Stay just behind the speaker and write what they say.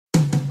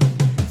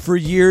For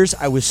years,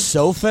 I was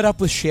so fed up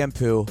with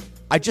shampoo,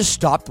 I just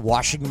stopped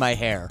washing my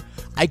hair.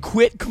 I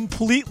quit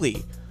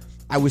completely.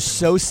 I was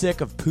so sick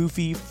of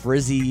poofy,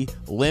 frizzy,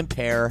 limp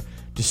hair,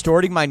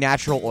 distorting my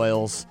natural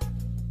oils.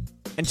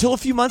 Until a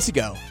few months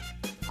ago,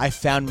 I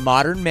found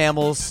Modern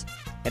Mammals,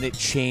 and it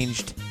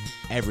changed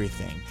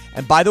everything.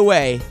 And by the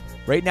way,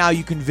 right now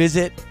you can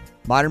visit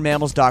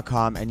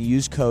modernmammals.com and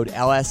use code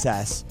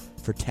LSS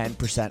for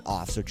 10%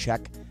 off. So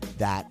check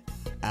that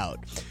out.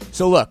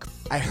 So look,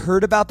 I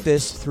heard about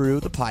this through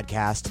the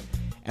podcast,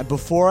 and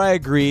before I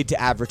agreed to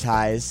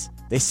advertise,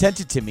 they sent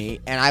it to me,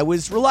 and I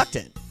was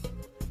reluctant.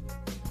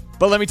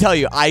 But let me tell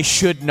you, I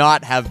should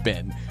not have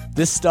been.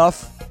 This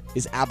stuff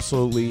is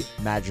absolutely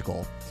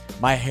magical.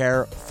 My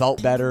hair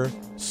felt better,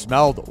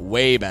 smelled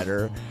way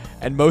better,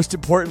 and most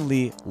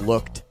importantly,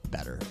 looked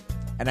better.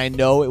 And I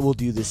know it will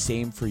do the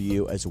same for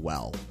you as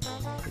well.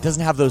 It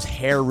doesn't have those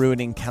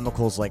hair-ruining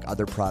chemicals like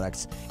other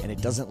products, and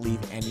it doesn't leave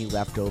any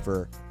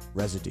leftover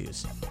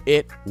residues.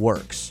 It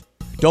works.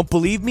 Don't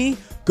believe me?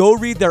 Go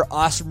read their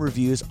awesome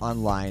reviews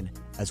online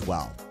as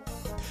well.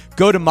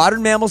 Go to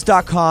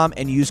modernmammals.com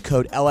and use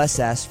code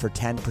LSS for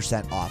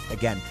 10% off.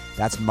 Again,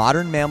 that's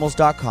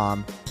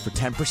modernmammals.com for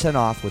 10%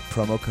 off with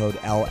promo code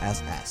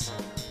LSS.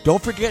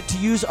 Don't forget to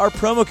use our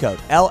promo code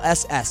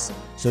LSS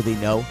so they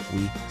know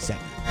we sent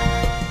you.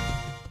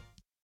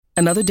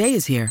 Another day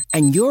is here,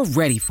 and you're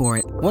ready for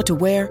it. What to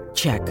wear?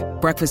 Check.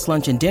 Breakfast,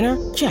 lunch, and dinner?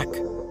 Check.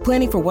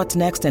 Planning for what's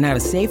next and how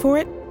to save for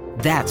it?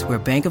 That's where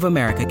Bank of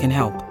America can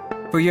help.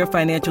 For your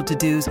financial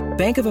to-dos,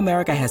 Bank of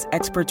America has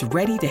experts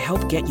ready to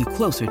help get you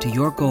closer to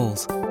your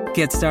goals.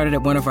 Get started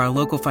at one of our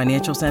local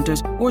financial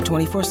centers or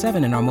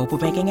 24/7 in our mobile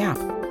banking app.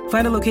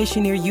 Find a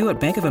location near you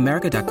at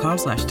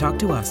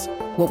bankofamerica.com/talktous.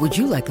 What would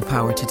you like the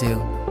power to do?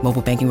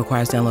 Mobile banking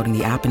requires downloading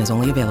the app and is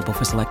only available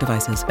for select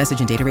devices. Message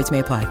and data rates may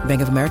apply.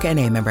 Bank of America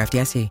N.A., member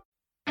FDIC.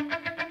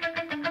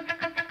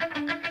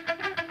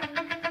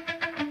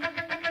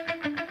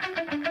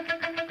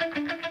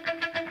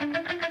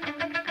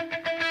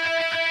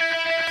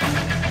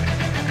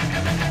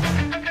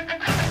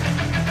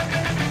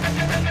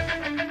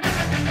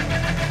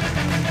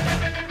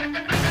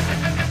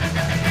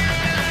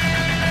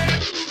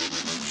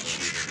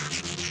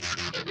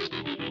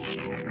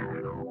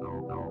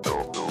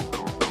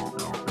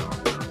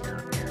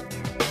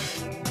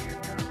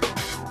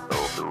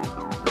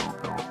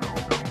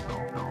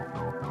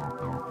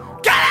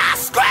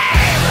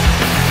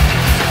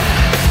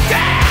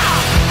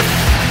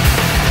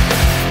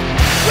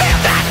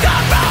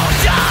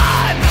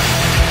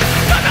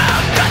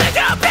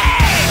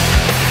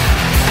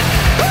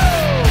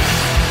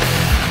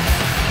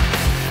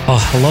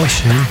 Hello,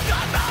 Shane.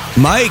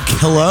 Mike,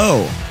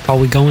 hello. How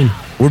we going?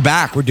 We're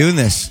back. We're doing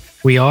this.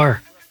 We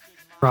are.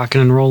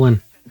 Rocking and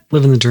rolling.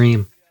 Living the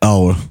dream.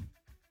 Oh,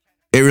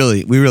 we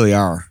really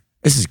are.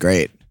 This is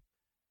great.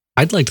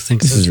 I'd like to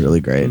think this so. This is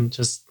really great. And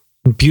just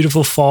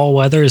beautiful fall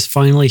weather is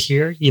finally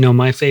here. You know,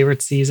 my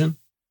favorite season.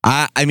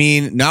 I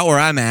mean, not where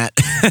I'm at.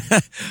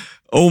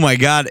 Oh my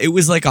God. It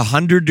was like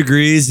 100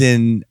 degrees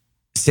in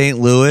St.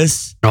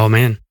 Louis. Oh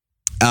man.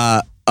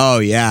 Oh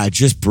yeah,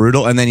 just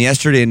brutal. And then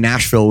yesterday in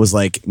Nashville was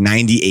like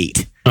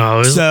 98.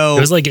 Oh, it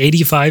was like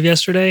 85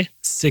 yesterday,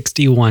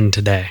 61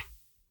 today.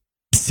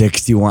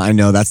 61. I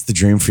know, that's the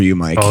dream for you,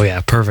 Mike. Oh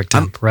yeah, perfect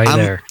temp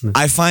there.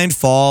 I find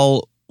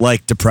fall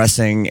like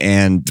depressing,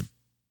 and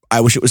I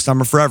wish it was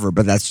summer forever,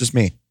 but that's just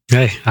me.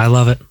 Hey, I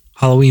love it.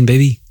 Halloween,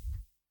 baby.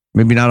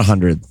 Maybe not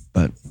 100,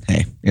 but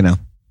hey, you know.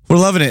 We're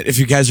loving it. If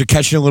you guys are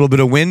catching a little bit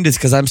of wind, it's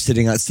because I'm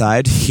sitting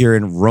outside here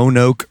in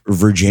Roanoke,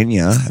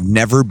 Virginia. I've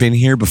never been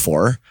here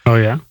before. Oh,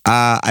 yeah?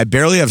 I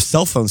barely have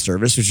cell phone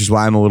service, which is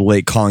why I'm a little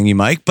late calling you,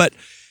 Mike. But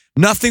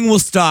nothing will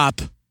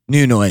stop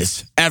New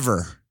Noise,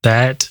 ever.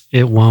 That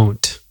it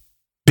won't.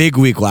 Big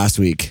week last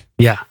week.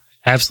 Yeah,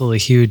 absolutely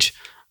huge.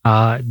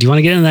 Do you want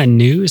to get into that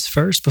news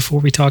first before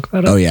we talk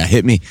about it? Oh, yeah.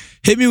 Hit me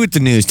with the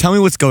news. Tell me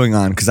what's going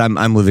on, because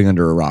I'm living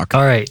under a rock.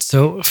 All right.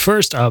 So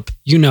first up,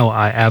 you know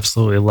I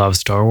absolutely love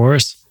Star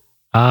Wars.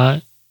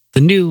 The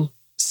new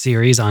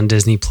series on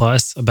Disney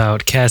Plus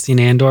about Cassian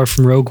Andor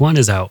from Rogue One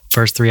is out.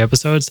 First 3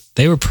 episodes,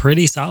 they were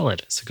pretty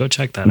solid. So go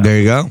check that out. There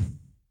you go.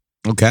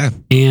 Okay.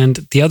 And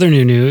the other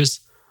new news,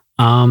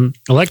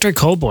 Electric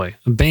Callboy,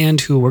 a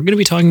band who we're going to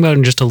be talking about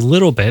in just a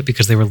little bit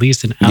because they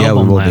released an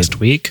album last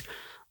week.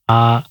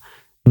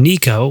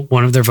 Nico,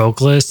 one of their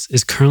vocalists,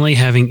 is currently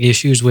having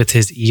issues with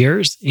his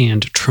ears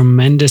and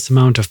tremendous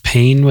amount of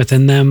pain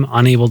within them,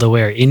 unable to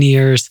wear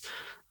in-ears.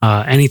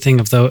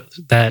 Anything of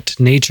that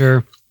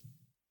nature,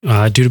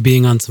 due to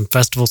being on some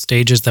festival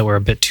stages that were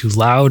a bit too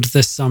loud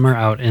this summer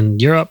out in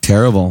Europe.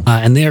 Terrible.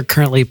 And they are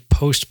currently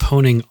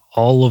postponing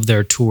all of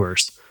their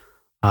tours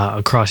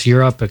across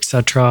Europe,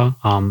 etc.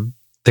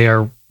 They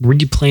are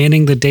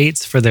replanning the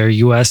dates for their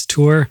US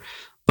tour,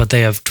 but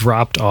they have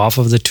dropped off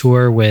of the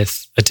tour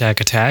with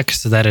Attack Attack,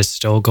 so that is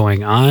still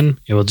going on.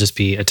 It will just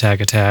be Attack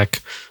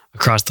Attack,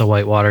 Across the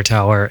Whitewater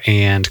Tower,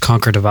 and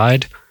Conquer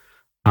Divide.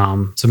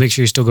 So make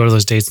sure you still go to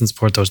those dates and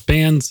support those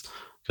bands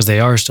because they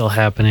are still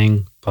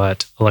happening,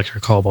 but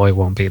Electric Callboy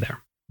won't be there.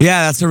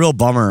 Yeah, that's a real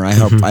bummer. I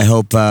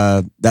hope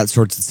that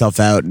sorts itself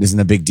out and isn't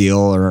a big deal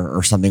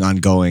or something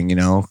ongoing,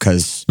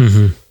 because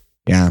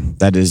yeah,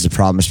 that is a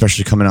problem,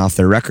 especially coming off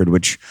their record,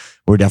 which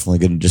we're definitely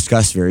going to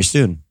discuss very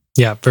soon.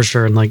 Yeah, for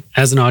sure. And like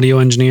as an audio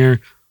engineer,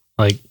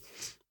 like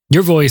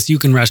your voice, you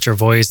can rest your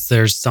voice.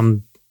 There's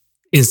some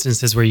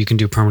instances where you can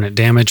do permanent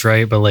damage,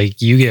 right? But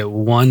like you get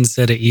one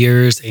set of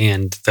ears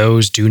and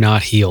those do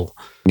not heal.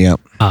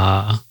 Yep.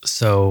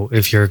 So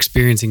if you're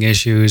experiencing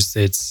issues,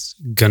 it's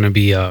going to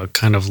be a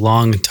kind of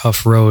long,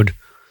 tough road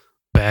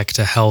back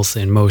to health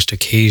in most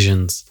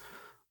occasions.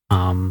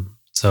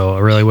 So I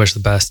really wish the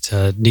best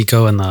to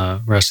Nico and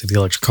the rest of the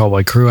Electric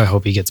Callboy crew. I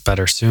hope he gets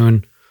better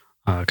soon,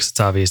 because it's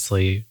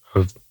obviously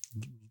a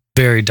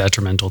very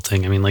detrimental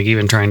thing. I mean, like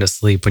even trying to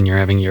sleep when you're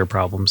having ear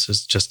problems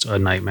is just a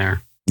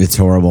nightmare. It's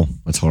horrible.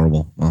 It's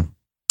horrible. Well.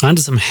 On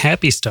to some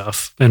happy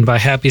stuff. And by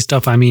happy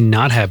stuff, I mean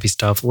not happy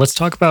stuff. Let's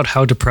talk about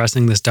how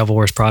depressing this Devil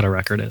Wears Prada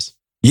record is.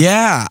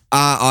 Yeah.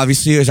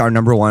 Obviously, it was our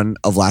number one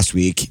of last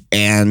week.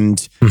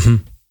 And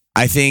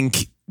I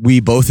think we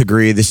both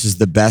agree this is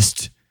the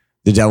best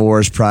the Devil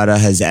Wears Prada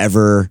has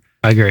ever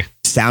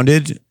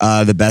sounded.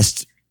 The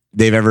best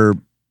they've ever,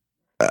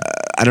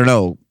 I don't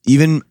know,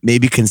 even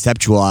maybe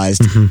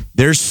conceptualized.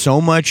 There's so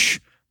much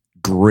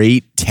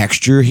great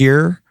texture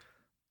here.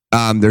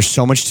 There's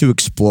so much to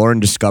explore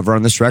and discover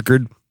on this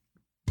record.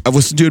 I've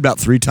listened to it about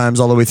 3 times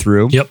all the way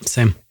through. Yep,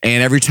 same.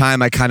 And every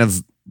time I kind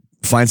of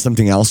find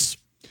something else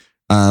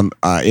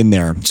in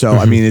there. So,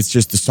 I mean, it's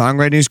just the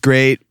songwriting is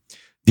great.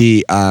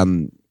 The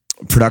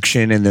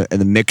production and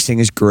the mixing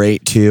is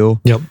great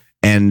too. Yep.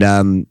 And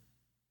I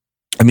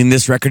mean,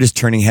 this record is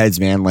turning heads,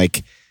 man.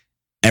 Like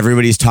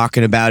everybody's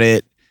talking about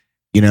it.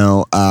 I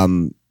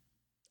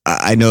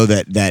know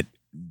that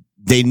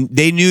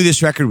they knew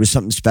this record was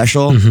something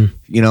special,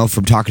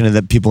 from talking to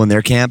the people in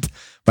their camp.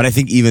 But I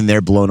think even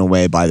they're blown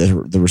away by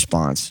the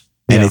response,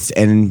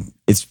 and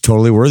it's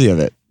totally worthy of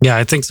it. Yeah,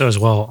 I think so as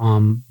well.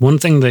 One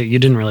thing that you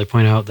didn't really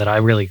point out that I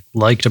really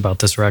liked about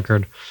this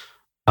record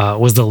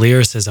was the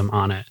lyricism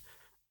on it.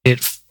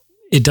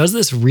 It does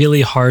this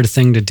really hard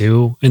thing to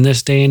do in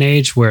this day and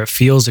age, where it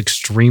feels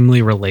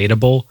extremely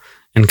relatable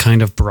and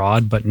kind of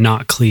broad, but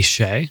not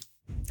cliche.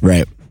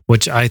 Right.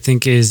 Which I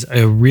think is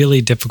a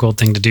really difficult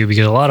thing to do,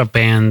 because a lot of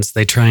bands,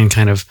 they try and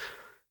kind of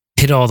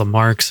hit all the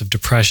marks of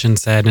depression,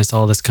 sadness,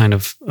 all this kind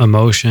of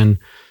emotion.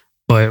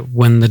 But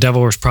when the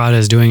Devil Wears Prada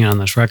is doing it on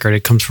this record,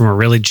 it comes from a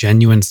really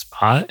genuine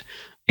spot.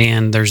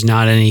 And there's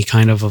not any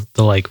kind of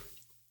the like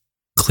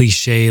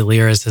cliche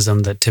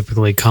lyricism that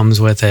typically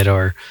comes with it,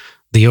 or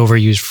the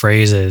overused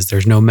phrases.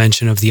 There's no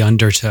mention of the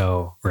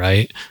undertow,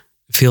 right?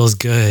 It feels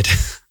good.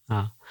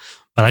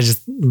 But I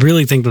just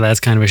really think that that's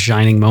kind of a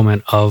shining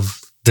moment of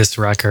this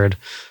record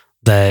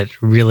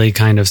that really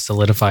kind of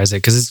solidifies it,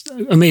 because it's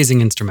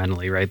amazing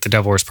instrumentally, right? The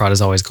Devil Wears Prada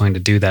is always going to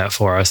do that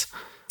for us.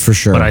 For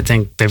sure. But I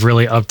think they've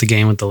really upped the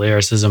game with the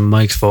lyricism.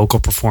 Mike's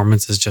vocal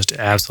performance is just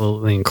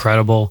absolutely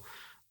incredible.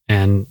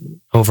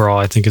 And overall,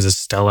 I think is a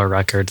stellar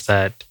record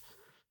that,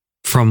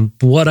 from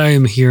what I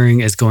am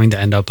hearing, is going to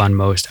end up on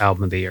most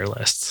album of the year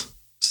lists.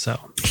 So,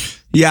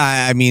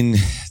 yeah, I mean,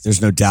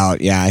 there's no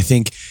doubt. Yeah, I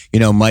think,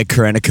 Mike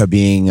Karenica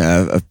being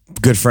a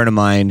good friend of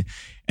mine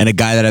and a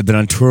guy that I've been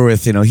on tour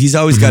with, he's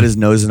always got his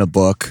nose in a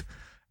book.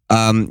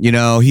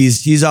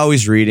 He's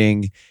always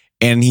reading.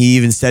 And he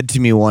even said to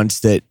me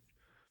once that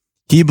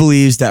he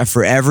believes that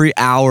for every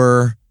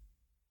hour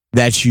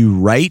that you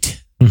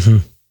write,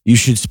 you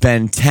should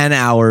spend 10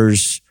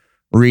 hours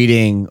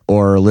reading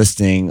or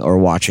listening or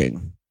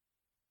watching.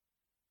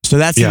 So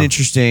that's an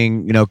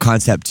interesting,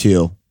 concept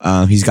too.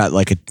 He's got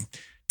like a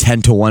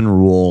 10-to-1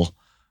 rule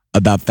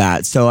about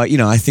that. So,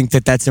 I think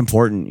that that's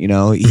important.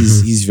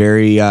 He's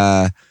very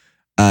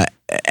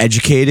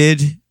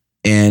educated,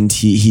 and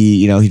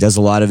he does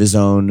a lot of his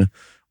own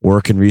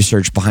work and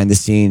research behind the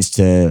scenes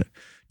to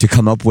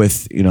come up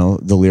with,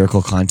 the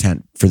lyrical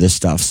content for this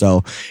stuff.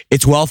 So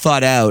it's well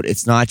thought out.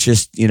 It's not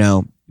just,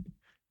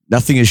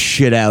 nothing is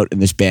shit out in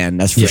this band.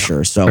 That's for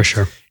sure. So for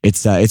sure.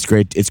 It's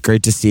great. It's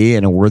great to see,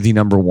 and a worthy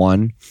number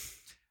one.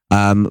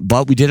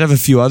 But we did have a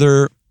few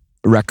other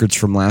records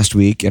from last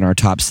week in our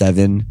top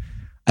 7.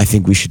 I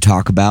think we should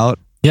talk about.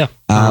 Yeah.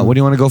 What do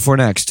you want to go for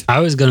next? I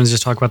was going to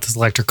just talk about this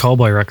Electric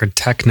Callboy record,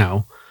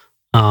 Techno.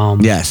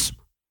 Yes.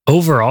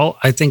 Overall,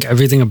 I think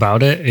everything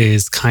about it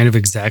is kind of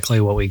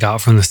exactly what we got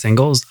from the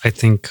singles. I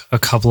think a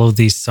couple of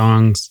these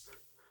songs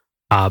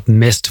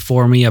missed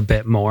for me a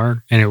bit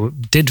more, and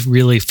it did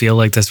really feel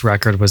like this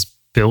record was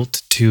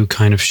built to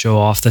kind of show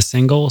off the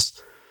singles.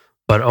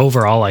 But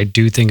overall, I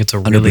do think it's a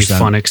really 100%.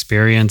 Fun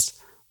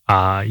experience.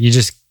 You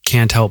just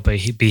can't help but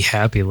be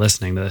happy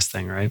listening to this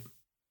thing, right?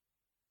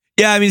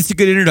 Yeah, I mean, it's a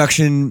good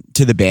introduction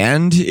to the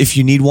band if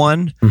you need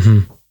one.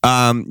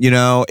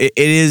 It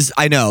is,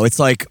 I know, it's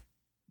like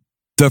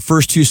the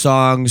first 2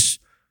 songs,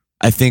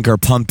 I think, are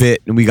Pump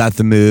It and We Got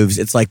the Moves.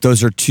 It's like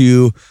those are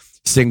 2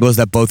 singles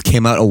that both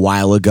came out a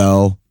while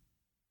ago.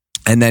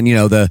 And then,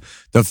 the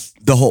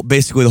whole,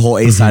 basically the whole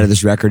A side of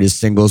this record is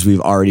singles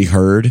we've already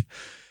heard.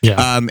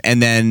 Yeah.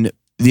 And then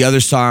the other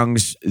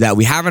songs that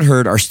we haven't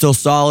heard are still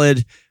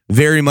solid,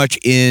 very much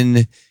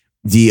in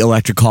the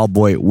Electric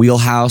Callboy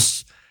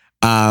wheelhouse.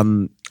 I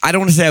don't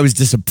want to say I was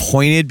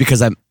disappointed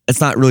because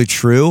it's not really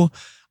true.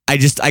 I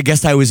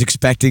guess I was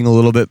expecting a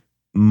little bit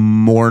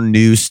more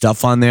new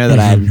stuff on there that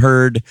I hadn't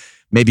heard,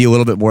 maybe a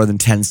little bit more than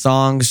 10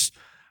 songs.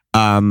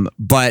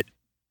 But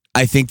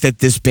I think that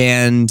this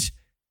band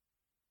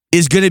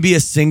is going to be a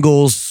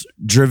singles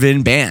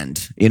driven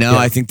band.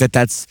 I think that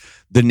that's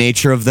the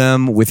nature of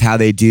them with how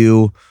they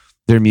do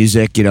their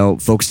music,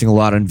 focusing a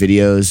lot on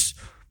videos,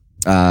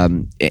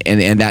 and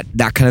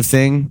that kind of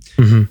thing.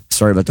 Mm-hmm.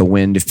 Sorry about the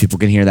wind if people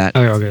can hear that.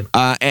 Oh, you're all good.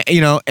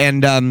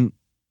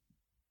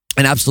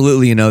 And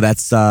absolutely,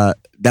 that's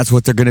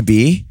what they're going to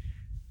be.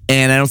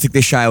 And I don't think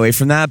they shy away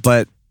from that,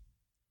 but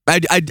I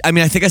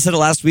mean, I think I said it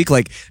last week,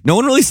 like no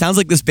one really sounds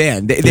like this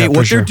band.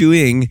 What they're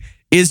doing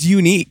is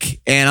unique,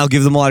 and I'll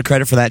give them a lot of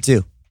credit for that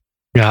too.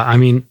 Yeah, I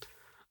mean,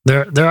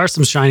 there are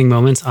some shining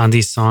moments on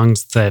these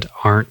songs that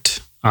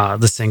aren't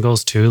the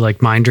singles too.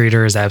 Like Mind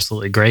Reader is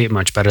absolutely great,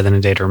 much better than A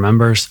Day to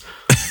Remember's.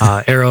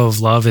 Arrow of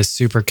Love is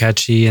super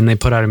catchy, and they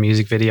put out a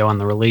music video on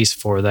the release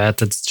for that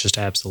that's just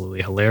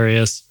absolutely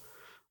hilarious.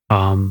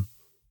 And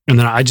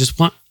then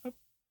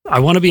I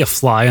want to be a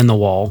fly on the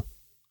wall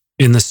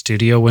in the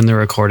studio when they're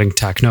recording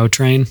Techno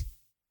Train.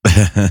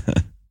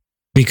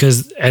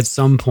 Because at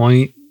some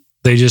point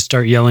they just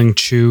start yelling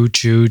chew,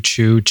 chew,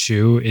 chew,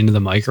 chew into the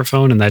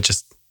microphone. And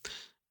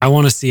I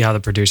want to see how the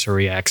producer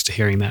reacts to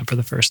hearing that for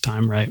the first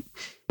time, right?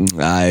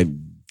 I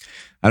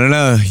don't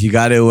know. You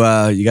got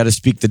to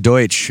speak the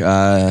Deutsch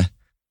to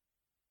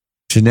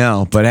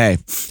know. But hey,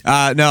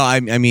 no, I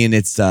mean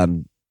it's a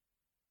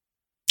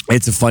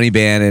funny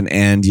band,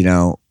 and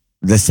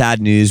the sad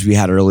news we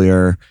had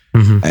earlier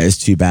is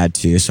too bad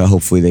too. So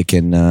hopefully they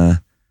can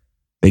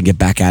get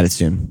back at it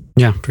soon.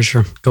 Yeah, for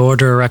sure. Go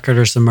order a record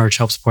or some merch.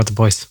 Help support the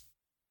boys.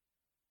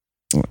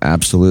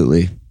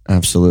 Absolutely.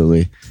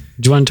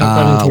 Do you want to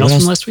talk about anything else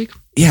from last week?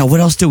 Yeah. What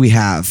else do we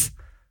have?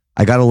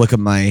 I got to look at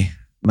my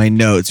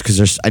notes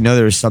because I know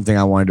there was something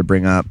I wanted to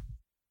bring up.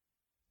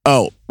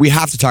 Oh, we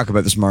have to talk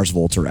about this Mars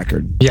Volta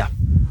record. Yeah.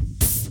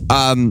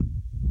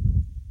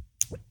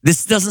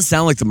 This doesn't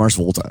sound like the Mars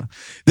Volta.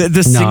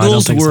 The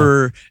singles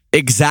were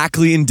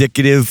exactly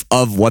indicative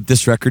of what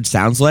this record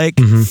sounds like.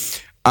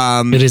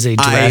 Mm-hmm. It is a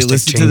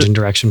drastic change in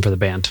direction for the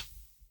band.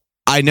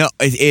 I know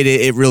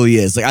it really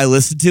is. Like I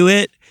listened to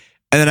it,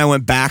 and then I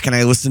went back and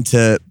I listened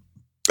to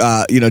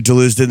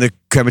Deluged in the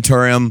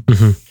Crematorium,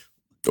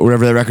 or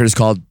whatever the record is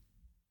called,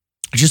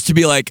 just to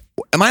be like,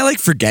 am I like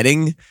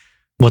forgetting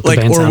what the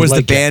band or was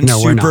like? The band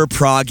super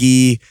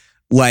proggy?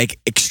 Like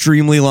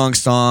extremely long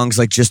songs,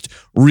 like just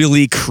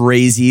really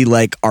crazy,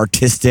 like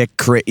artistic,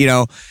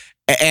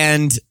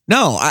 and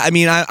no, I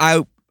mean,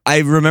 I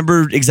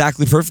remember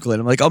exactly perfectly.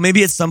 And I'm like, oh,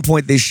 maybe at some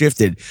point they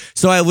shifted.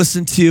 So I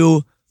listened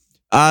to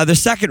their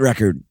second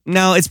record.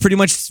 Now it's pretty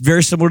much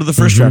very similar to the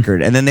first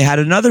record. And then they had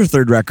another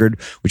third record,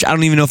 which I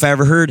don't even know if I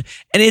ever heard.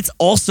 And it's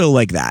also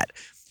like that.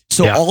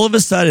 So all of a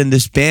sudden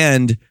this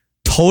band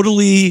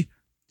totally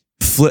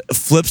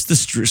flips the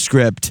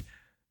script.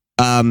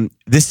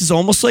 This is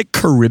almost like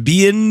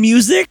Caribbean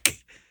music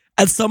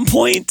at some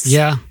point.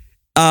 Yeah.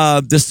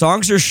 The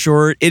songs are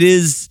short. It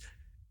is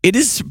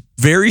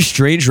very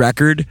strange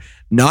record.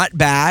 Not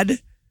bad,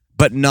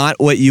 but not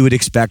what you would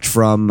expect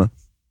from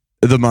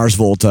the Mars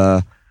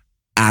Volta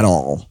at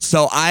all.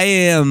 So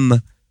I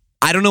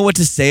don't know what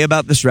to say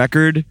about this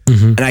record,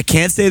 and I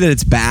can't say that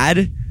it's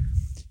bad.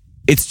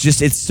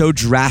 It's so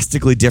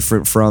drastically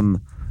different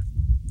from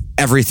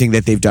everything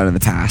that they've done in the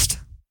past.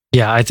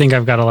 Yeah, I think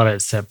I've got to let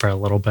it sit for a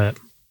little bit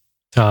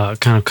to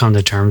kind of come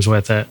to terms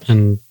with it.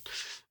 And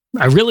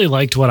I really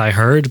liked what I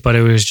heard, but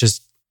it was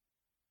just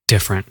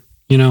different,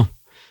 A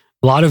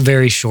lot of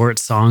very short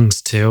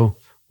songs too,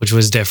 which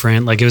was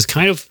different. Like it was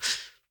kind of,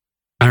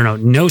 I don't know,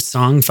 no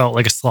song felt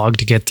like a slog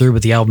to get through,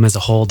 but the album as a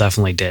whole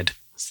definitely did.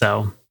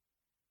 So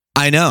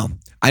I know.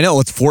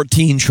 It's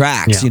 14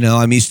 tracks,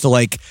 I'm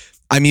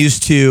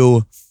used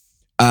to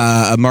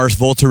a Mars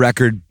Volta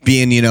record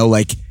being,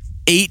 like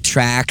 8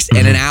 tracks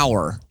and an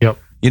hour. Yep.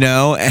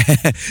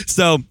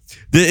 So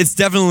it's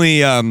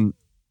definitely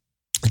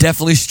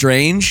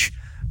strange.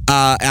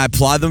 I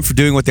applaud them for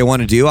doing what they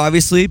want to do,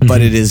 obviously,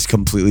 but it is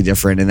completely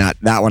different. And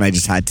that one, I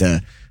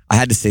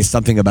had to say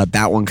something about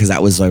that one because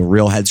that was a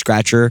real head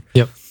scratcher.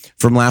 Yep.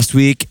 From last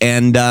week.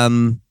 And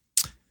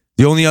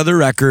the only other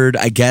record,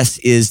 I guess,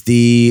 is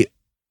the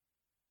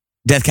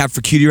Death Cab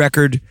for Cutie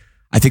record.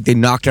 I think they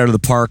knocked out of the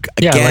park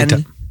again. Yeah, I liked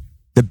it.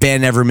 The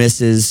band never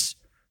misses.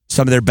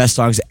 Some of their best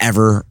songs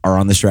ever are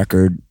on this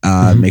record.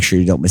 Make sure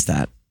you don't miss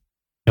that.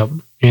 Yep.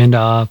 And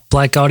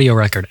Black Audio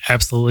record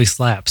absolutely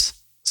slaps.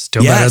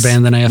 Still better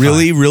band than AFI.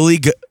 Really, really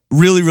good.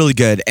 Really, really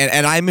good.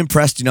 And I'm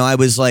impressed. I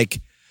was like,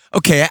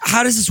 okay,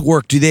 how does this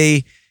work?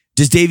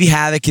 Does Davey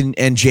Havoc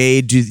and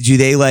Jade, do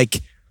they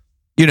like,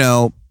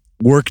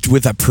 worked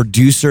with a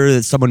producer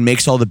that someone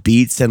makes all the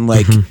beats and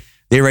like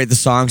they write the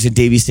songs and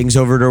Davey sings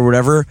over it or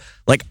whatever?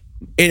 Like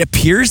it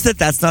appears that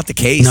that's not the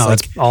case. No,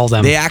 like, it's all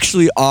them. They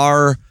actually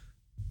are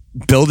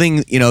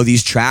building,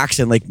 these tracks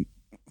and like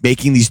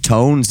making these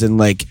tones and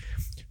like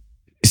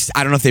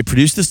I don't know if they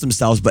produced this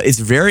themselves, but it's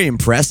very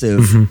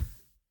impressive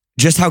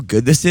just how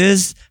good this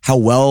is, how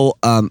well,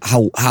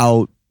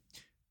 how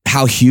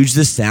huge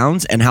this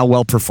sounds, and how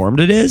well performed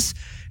it is,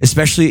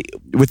 especially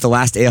with the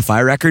last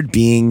AFI record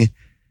being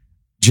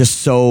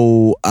just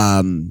so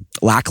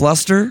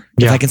lackluster,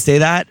 if I can say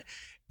that.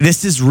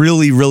 This is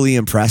really, really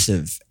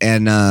impressive.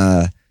 And,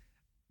 I'm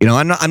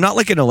not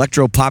like an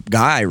electro pop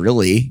guy,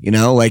 really,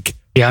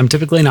 Yeah, I'm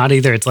typically not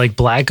either. It's like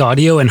Black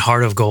Audio and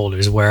Heart of Gold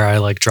is where I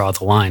like draw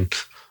the line.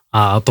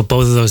 But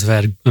both of those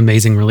have had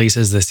amazing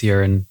releases this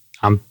year, and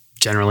I'm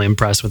generally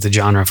impressed with the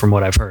genre from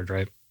what I've heard,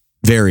 right?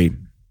 Very,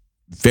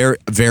 very,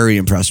 very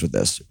impressed with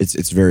this.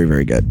 It's very,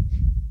 very good.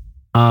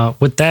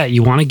 With that,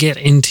 you want to get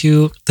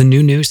into the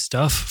new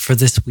stuff for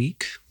this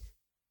week?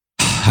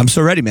 I'm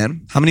so ready,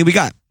 man. How many we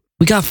got?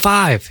 We got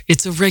 5.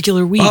 It's a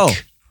regular week. Oh,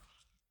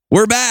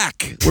 we're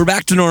back. We're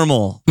back to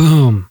normal.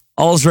 Boom.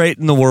 All's right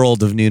in the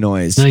world of new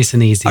noise. Nice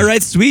and easy. All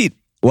right, sweet.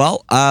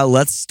 Well,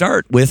 let's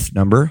start with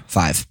number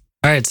 5.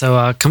 All right,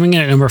 so coming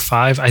in at number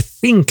 5, I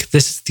think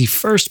this is the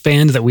first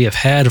band that we have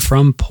had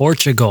from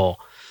Portugal.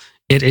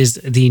 It is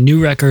the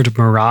new record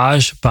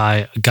Mirage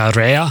by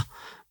Garea,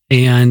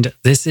 and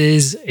this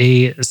is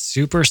a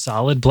super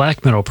solid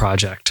black metal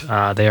project.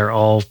 They are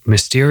all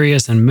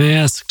mysterious and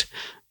masked,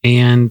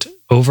 and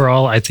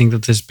overall, I think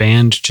that this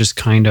band just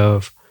kind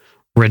of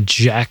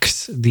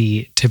rejects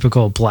the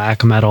typical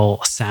black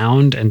metal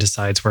sound and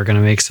decides we're going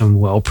to make some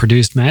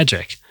well-produced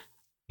magic.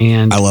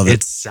 And I love it.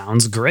 It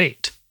sounds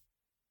great.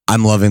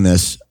 I'm loving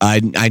this.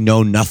 I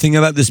know nothing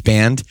about this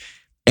band,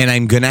 and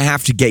I'm going to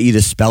have to get you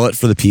to spell it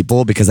for the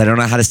people because I don't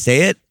know how to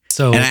say it,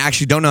 and I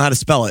actually don't know how to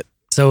spell it.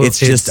 So it's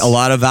just a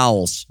lot of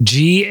vowels.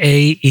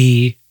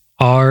 Gaerea.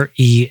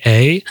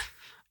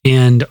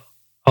 And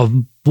a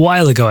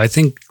while ago, I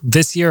think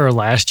this year or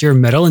last year,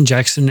 Metal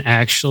Injection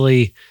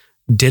actually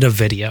did a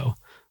video.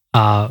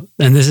 And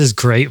this is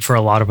great for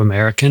a lot of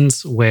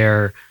Americans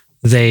where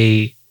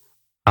they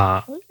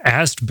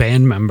asked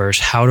band members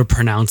how to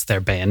pronounce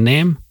their band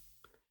name,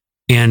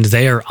 and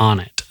they are on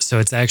it. So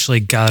it's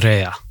actually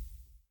Garea.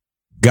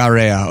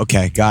 Garea.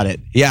 Okay, got it.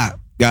 Yeah.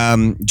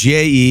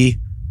 Gaerea,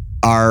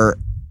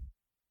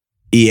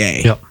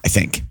 yep. I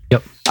think.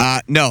 Yep.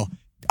 No,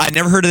 I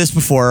never heard of this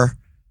before.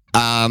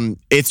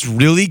 It's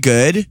really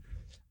good.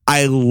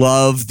 I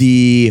love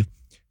the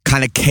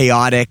kind of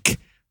chaotic,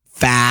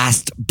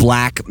 fast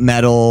black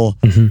metal,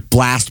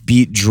 blast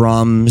beat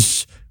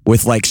drums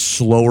with like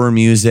slower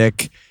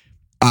music.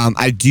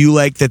 I do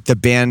like that the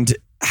band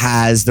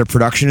has their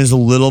production is a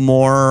little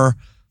more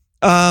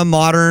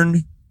modern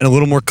and a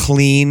little more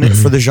clean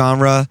for the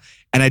genre.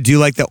 And I do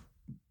like that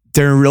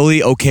they're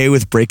really okay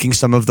with breaking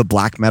some of the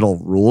black metal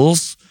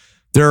rules.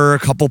 There are a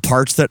couple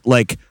parts that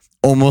like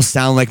almost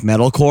sound like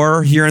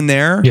metalcore here and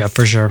there. Yeah,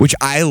 for sure. Which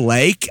I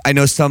like. I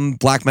know some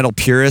black metal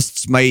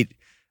purists might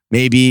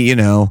maybe,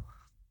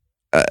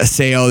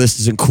 say, oh, this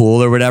isn't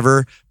cool or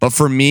whatever. But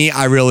for me,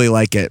 I really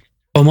like it.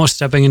 Almost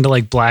stepping into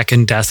like black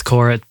and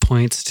deathcore at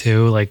points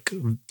too, like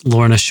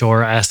Lorna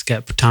Shore-esque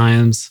at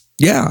times.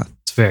 Yeah.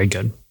 It's very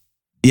good.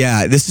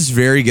 Yeah, this is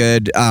very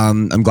good.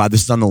 I'm glad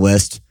this is on the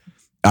list.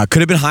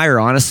 Could have been higher,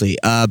 honestly.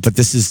 But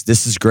this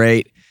is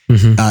great.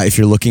 If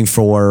you're looking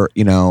for,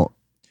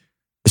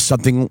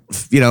 something,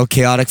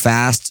 chaotic,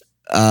 fast,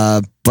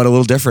 but a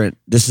little different.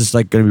 This is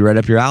like going to be right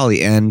up your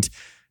alley. And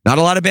not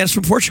a lot of bands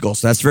from Portugal.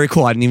 So that's very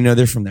cool. I didn't even know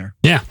they're from there.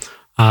 Yeah.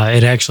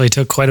 It actually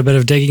took quite a bit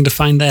of digging to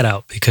find that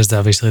out because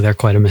obviously they're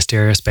quite a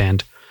mysterious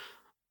band.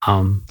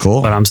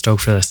 Cool. But I'm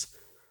stoked for this.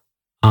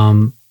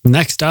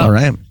 Next up. All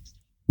right.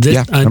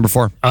 Number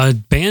 4. A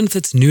band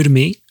that's new to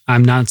me.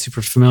 I'm not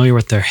super familiar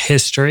with their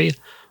history,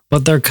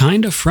 but they're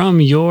kind of from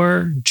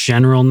your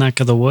general neck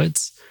of the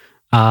woods.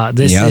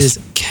 This is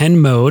Ken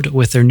Mode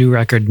with their new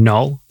record,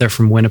 Null. They're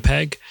from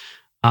Winnipeg.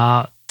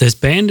 This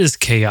band is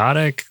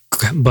chaotic,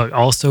 but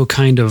also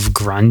kind of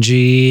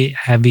grungy,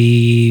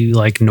 heavy,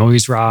 like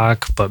noise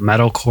rock, but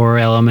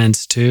metalcore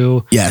elements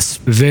too. Yes.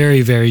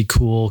 Very, very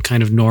cool.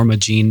 Kind of Norma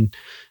Jean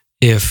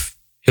if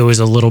it was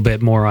a little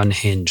bit more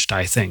unhinged,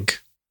 I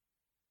think.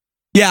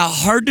 Yeah,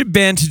 hard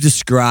band to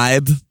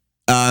describe,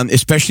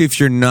 especially if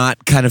you're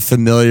not kind of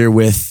familiar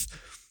with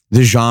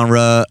the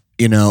genre,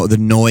 the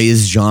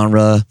noise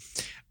genre.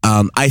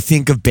 I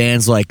think of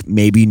bands like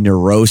maybe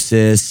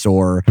Neurosis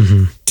or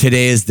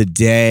Today Is the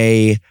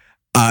Day,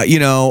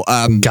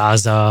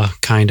 Gaza,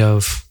 kind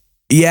of.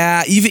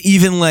 Yeah,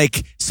 even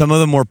like some of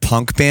the more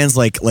punk bands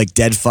like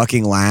Dead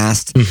Fucking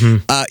Last.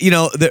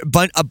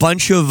 A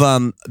bunch of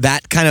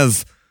that kind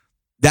of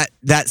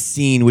that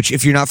scene, which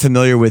if you're not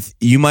familiar with,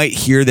 you might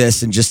hear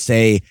this and just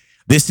say,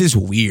 this is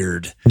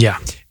weird. Yeah.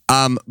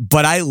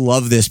 But I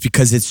love this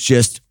because it's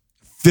just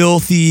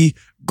filthy,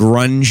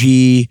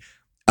 grungy,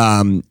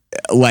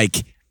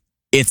 like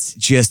it's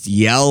just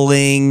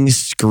yelling,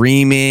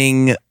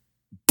 screaming,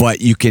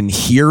 but you can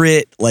hear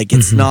it. Like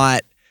it's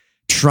not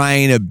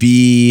trying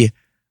to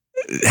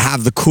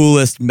have the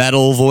coolest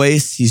metal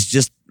voice. He's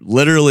just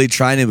literally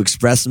trying to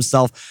express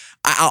himself.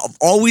 I've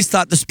always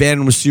thought this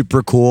band was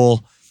super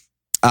cool.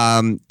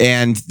 And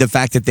the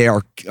fact that they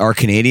are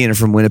Canadian and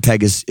from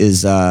Winnipeg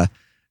is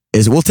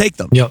we'll take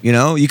them. Yep. You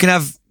know, you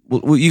guys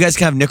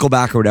can have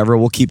Nickelback or whatever.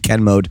 We'll keep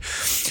Ken Mode.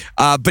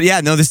 But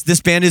yeah, no,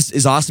 this band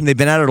is awesome. They've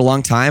been at it a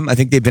long time. I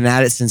think they've been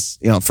at it since,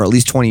 for at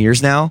least 20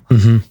 years now.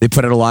 Mm-hmm. They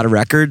put out a lot of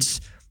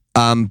records.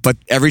 But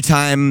every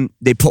time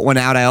they put one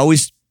out, I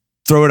always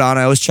throw it on.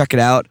 I always check it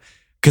out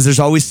because there's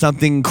always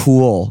something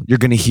cool you're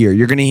going to hear.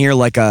 You're going to hear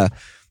like a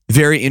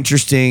very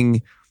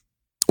interesting,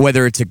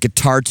 whether it's a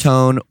guitar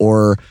tone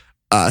or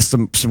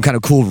some kind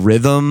of cool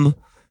rhythm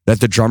that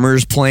the drummer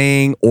is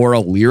playing or a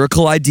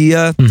lyrical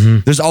idea. Mm-hmm.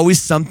 There's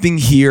always something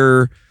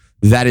here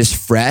that is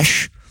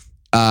fresh.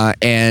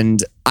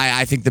 And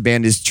I think the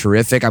band is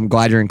terrific. I'm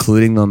glad you're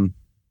including them.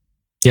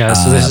 Yeah,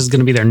 so this is going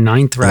to be their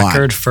 9th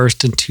record.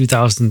 First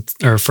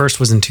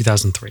was in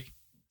 2003.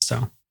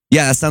 So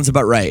yeah, that sounds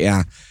about right.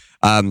 Yeah.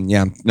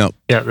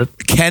 Yeah.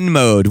 Ken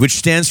Mode, which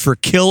stands for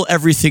Kill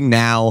Everything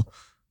Now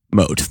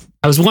Mode.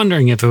 I was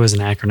wondering if it was an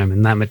acronym,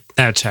 and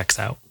that checks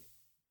out.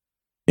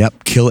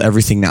 Yep, Kill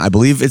Everything Now. I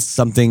believe it's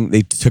something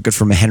they took it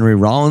from a Henry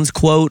Rollins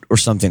quote or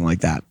something like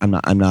that. I'm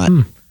not.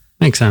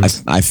 Makes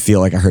sense. I feel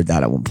like I heard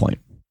that at one point.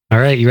 All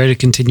right, you ready to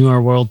continue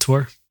our world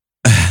tour?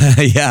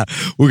 Yeah,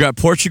 we got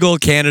Portugal,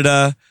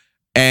 Canada,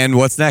 and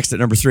what's next at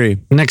number 3?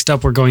 Next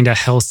up, we're going to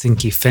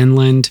Helsinki,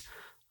 Finland,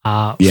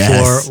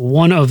 yes. for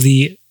one of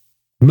the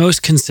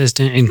most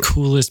consistent and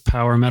coolest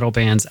power metal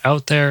bands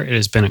out there. It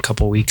has been a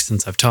couple weeks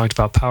since I've talked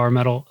about power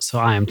metal, so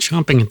I am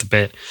chomping at the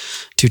bit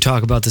to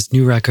talk about this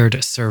new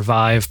record,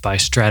 Survive by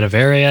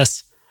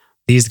Stratovarius.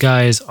 These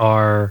guys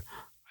are,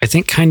 I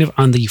think, kind of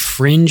on the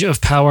fringe of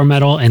power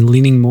metal and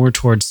leaning more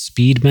towards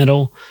speed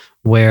metal,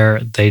 where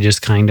they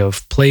just kind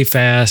of play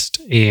fast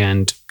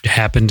and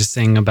happen to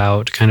sing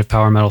about kind of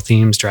power metal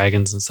themes,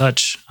 dragons and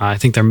such. I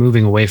think they're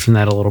moving away from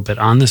that a little bit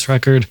on this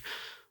record.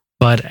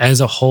 But as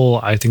a whole,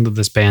 I think that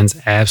this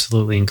band's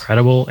absolutely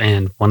incredible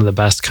and one of the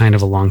best kind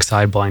of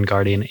alongside Blind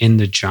Guardian in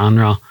the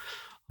genre.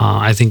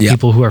 I think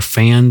people who are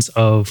fans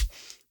of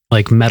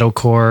like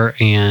metalcore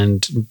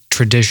and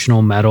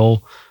traditional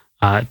metal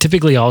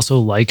typically also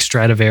like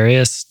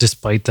Stratovarius,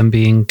 despite them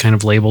being kind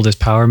of labeled as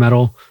power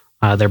metal.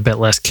 They're a bit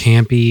less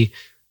campy,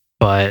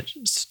 but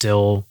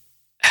still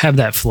have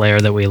that flair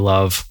that we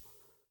love.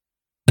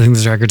 I think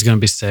this record's going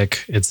to be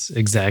sick. It's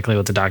exactly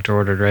what the doctor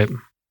ordered, right?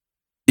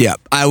 Yeah,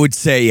 I would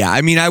say, yeah.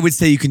 I mean, I would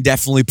say you can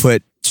definitely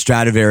put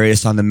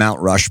Stratovarius on the Mount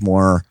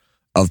Rushmore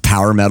of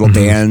power metal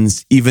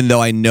bands, even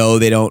though I know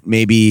they don't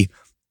maybe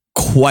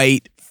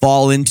quite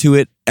fall into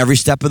it every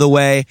step of the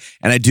way.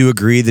 And I do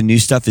agree the new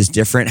stuff is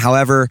different.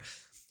 However,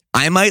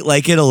 I might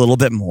like it a little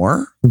bit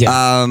more.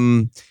 Yeah.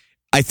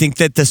 I think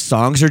that the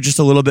songs are just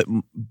a little bit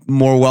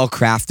more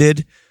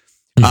well-crafted.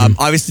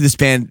 Obviously, this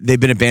band, they've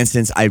been a band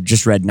since, I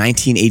just read,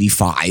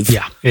 1985.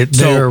 Yeah,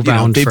 they're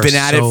around they've for been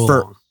at so it for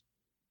long.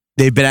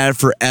 They've been at it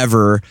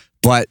forever,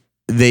 but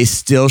they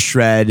still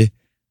shred,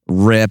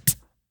 rip.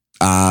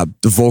 The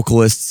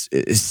vocalist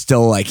is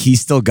still like,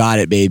 he's still got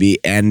it, baby.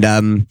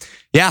 And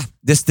yeah,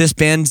 this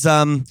band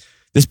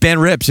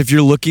rips. If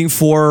you're looking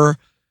for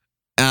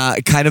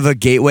kind of a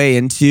gateway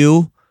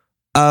into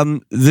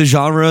the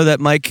genre that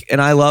Mike and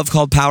I love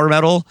called power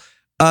metal,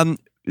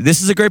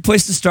 this is a great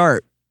place to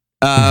start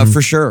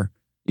for sure.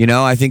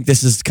 I think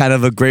this is kind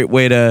of a great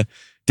way to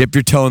dip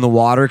your toe in the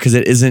water because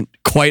it isn't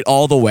quite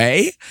all the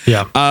way.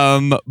 Yeah.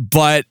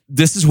 But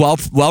this is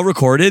well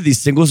recorded.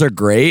 These singles are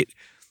great.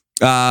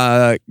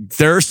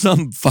 There's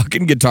some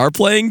fucking guitar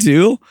playing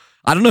too.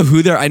 I don't know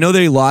who I know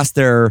they lost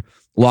their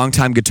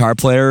longtime guitar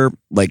player,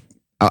 like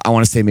I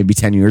want to say maybe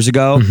 10 years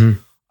ago.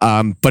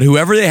 But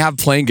whoever they have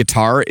playing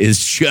guitar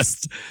is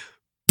just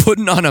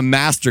putting on a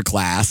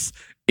masterclass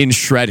in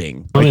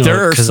shredding. Like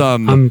there are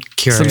some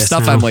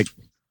stuff now.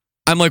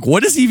 I'm like,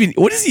 what is he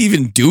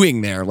even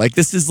doing there? Like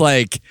this is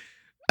like,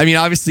 I mean,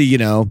 obviously,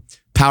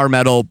 power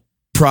metal,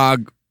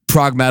 prog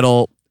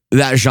metal,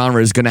 that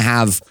genre is going to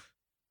have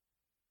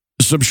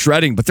some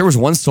shredding, but there was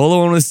one solo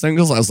on his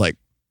singles. I was like,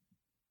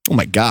 oh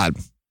my God.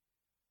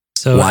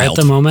 So Wild.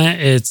 At the moment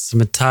it's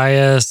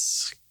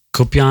Matthias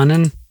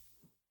Kopianen.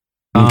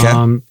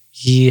 Okay.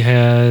 He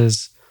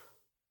has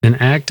been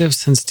active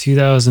since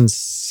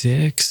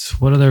 2006.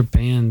 What other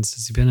bands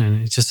has he been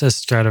in? It just says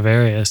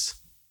Stratovarius.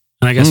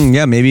 And I guess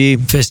maybe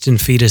Fist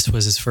and Fetus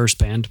was his first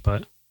band,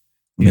 but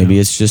maybe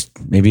it's just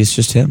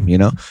him,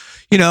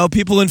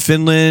 people in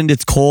Finland,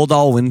 it's cold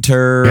all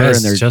winter and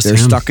they're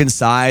stuck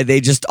inside. They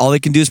just, all they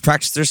can do is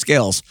practice their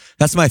scales.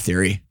 That's my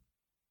theory.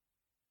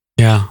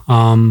 Yeah.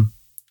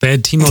 They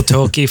had Timo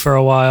Tolkki for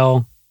a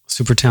while.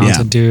 Super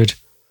talented dude.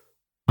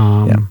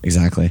 Yeah,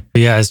 exactly.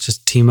 But yeah, it's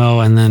just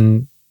Timo and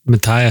then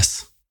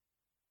Matthias.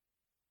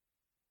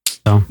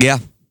 So yeah.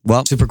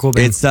 Well, super cool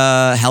band. It's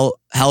a hell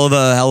of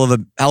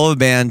a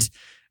band.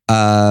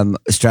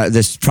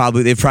 They've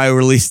probably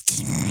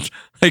released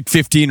like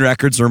 15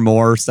 records or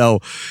more. So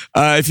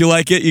if you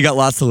like it, you got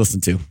lots to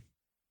listen to.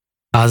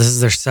 This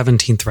is their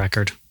 17th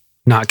record,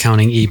 not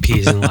counting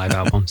EPs and live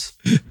albums.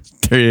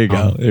 There you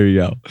go.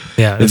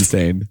 Yeah,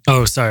 insane.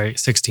 Oh, sorry,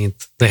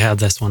 16th. They had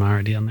this one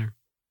already on there.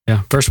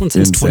 Yeah, first one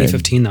since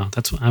 2015 though.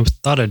 That's what I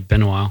thought it'd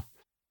been a while.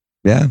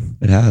 Yeah,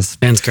 it has.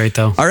 Band's great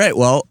though. All right,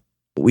 well.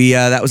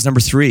 that was number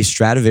 3,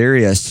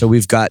 Stradivarius. So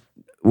we're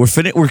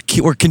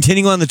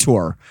continuing on the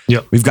tour.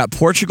 Yep. We've got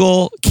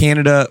Portugal,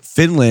 Canada,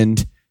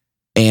 Finland,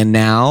 and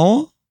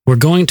now we're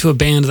going to a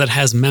band that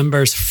has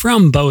members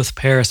from both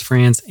Paris,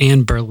 France,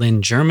 and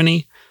Berlin,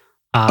 Germany.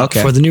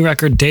 For the new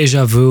record,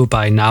 Deja Vu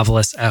by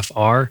Novelist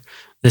FR.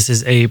 This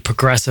is a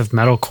progressive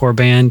metalcore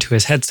band who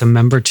has had some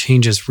member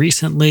changes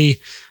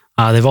recently.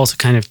 They've also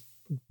kind of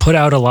put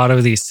out a lot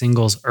of these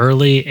singles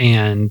early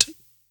and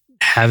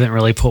haven't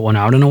really put one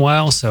out in a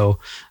while. So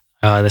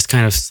this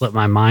kind of slipped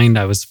my mind.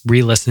 I was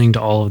re-listening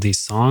to all of these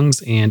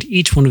songs, and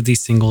each one of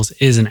these singles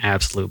is an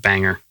absolute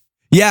banger.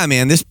 Yeah,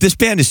 man, this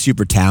band is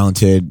super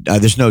talented.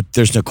 There's no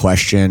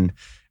question.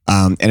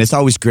 And it's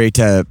always great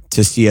to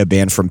see a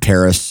band from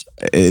Paris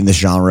in this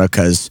genre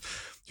because,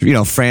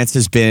 France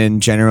has been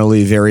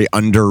generally very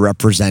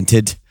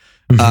underrepresented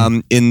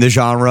in the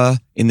genre,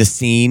 in the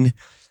scene.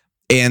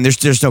 And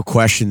there's no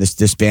question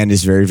this band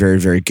is very, very,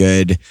 very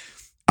good.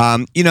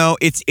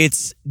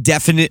 It's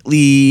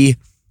definitely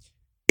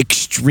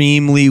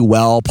extremely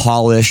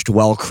well-polished,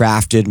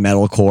 well-crafted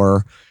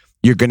metalcore.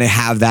 You're going to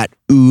have that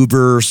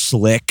uber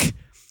slick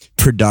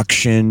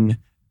production.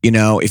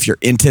 If you're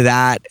into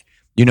that,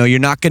 you're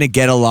not going to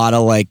get a lot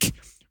of like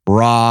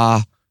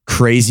raw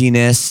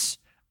craziness.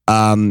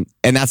 And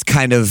that's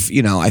kind of,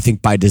 I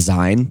think by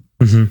design.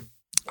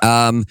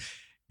 And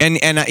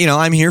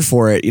I'm here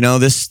for it.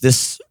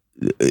 This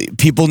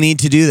people need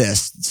to do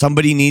this.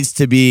 Somebody needs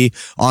to be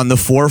on the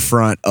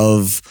forefront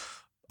of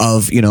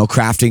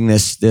crafting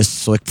this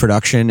slick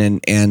production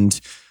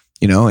and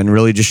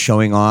really just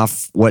showing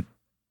off what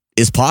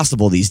is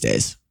possible these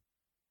days.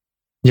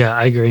 Yeah,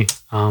 I agree.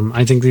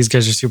 I think these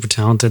guys are super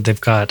talented. They've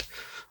got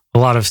a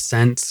lot of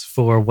sense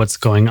for what's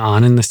going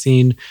on in the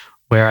scene,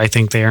 where I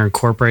think they are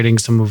incorporating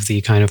some of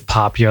the kind of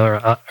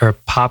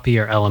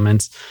poppier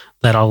elements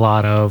that a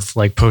lot of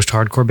like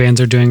post-hardcore bands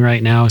are doing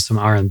right now, some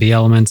R&B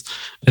elements,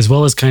 as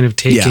well as kind of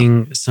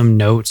taking some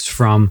notes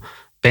from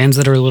bands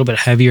that are a little bit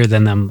heavier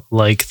than them,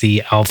 like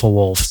the Alpha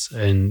Wolves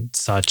and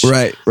such.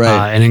 Right.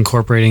 And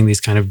incorporating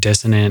these kind of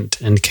dissonant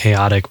and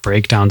chaotic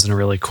breakdowns in a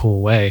really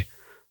cool way.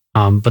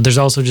 But there's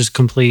also just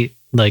complete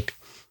like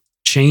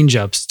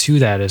change-ups to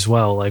that as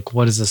well. Like,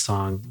 what is the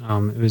song?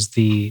 It was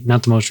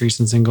not the most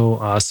recent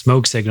single,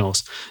 Smoke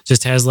Signals.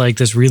 Just has like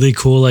this really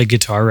cool like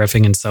guitar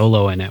riffing and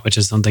solo in it, which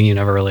is something you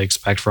never really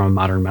expect from a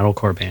modern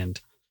metalcore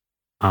band.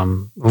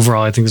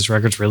 Overall, I think this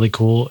record's really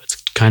cool. It's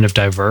kind of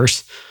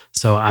diverse.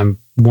 So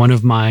one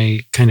of my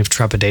kind of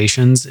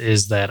trepidations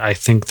is that I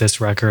think this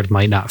record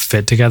might not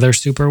fit together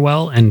super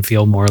well and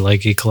feel more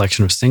like a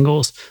collection of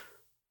singles.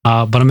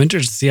 But I'm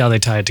interested to see how they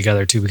tie it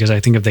together too, because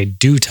I think if they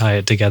do tie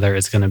it together,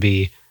 it's going to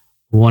be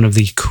one of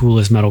the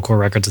coolest metalcore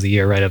records of the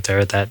year, right up there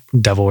at that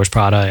Devil Wears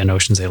Prada and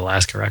Ocean's 8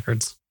 Alaska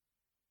records.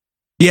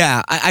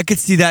 Yeah, I could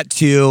see that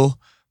too.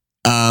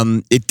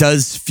 It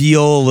does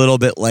feel a little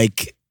bit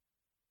like,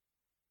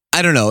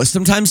 I don't know.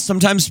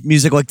 Sometimes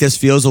music like this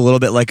feels a little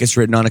bit like it's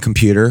written on a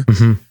computer.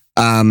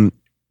 And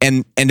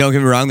don't get me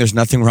wrong,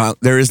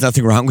 there is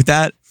nothing wrong with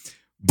that.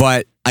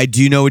 But I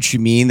do know what you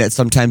mean, that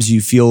sometimes you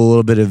feel a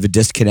little bit of a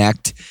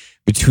disconnect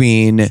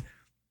between,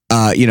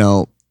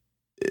 the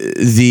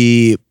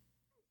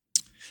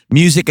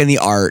music and the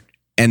art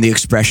and the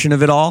expression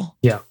of it all.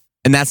 Yeah.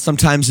 And that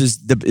sometimes is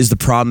the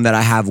problem that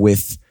I have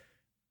with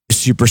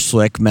super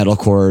slick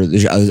metalcore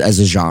as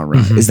a genre,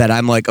 is that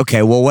I'm like,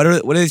 okay, well, what are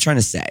they trying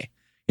to say?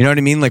 You know what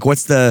I mean? Like,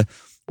 what's the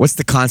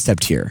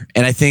concept here?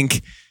 And I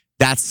think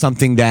that's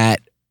something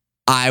that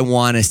I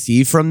want to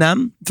see from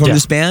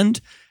this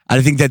band.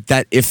 I think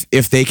that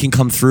if they can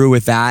come through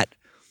with that,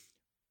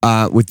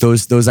 with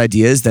those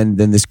ideas, then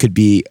this could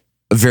be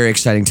a very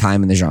exciting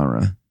time in the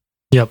genre.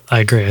 Yep, I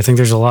agree. I think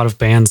there's a lot of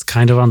bands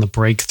kind of on the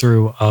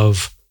breakthrough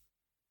of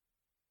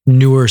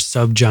newer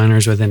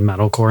subgenres within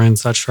metalcore and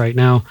such right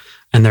now,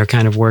 and they're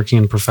kind of working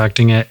and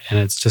perfecting it, and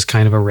it's just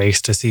kind of a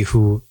race to see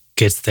who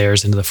gets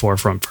theirs into the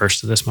forefront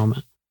first at this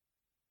moment.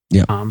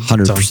 Yeah,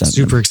 100%. So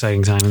super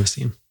exciting time in the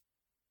scene.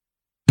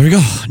 There we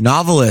go.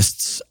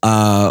 Novelists.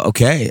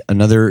 Okay,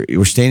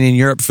 we're staying in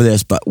Europe for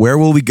this, but where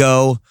will we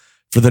go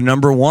for the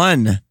number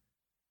 1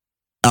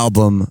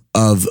 album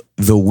of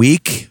the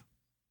week?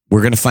 We're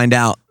going to find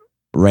out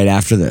right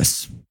after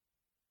this.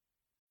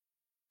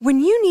 When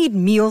you need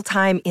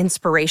mealtime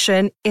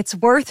inspiration, it's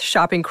worth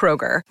shopping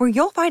Kroger, where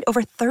you'll find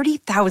over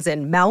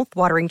 30,000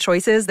 mouth-watering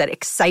choices that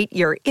excite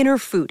your inner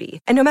foodie.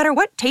 And no matter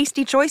what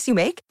tasty choice you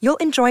make, you'll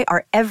enjoy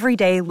our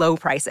everyday low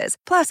prices,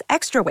 plus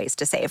extra ways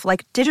to save,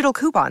 like digital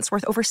coupons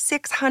worth over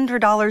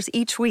 $600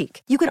 each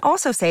week. You can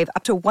also save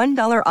up to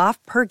 $1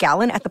 off per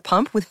gallon at the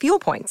pump with fuel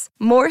points.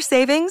 More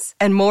savings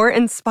and more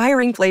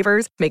inspiring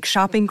flavors make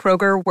shopping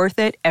Kroger worth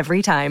it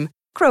every time.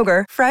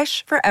 Kroger,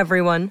 fresh for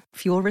everyone.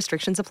 Fuel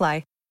restrictions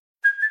apply.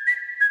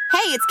 Hey,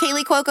 it's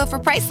Kaylee Cuoco for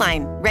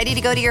Priceline. Ready to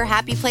go to your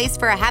happy place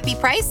for a happy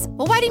price?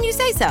 Well, why didn't you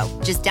say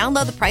so? Just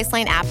download the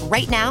Priceline app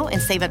right now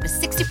and save up to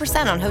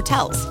 60% on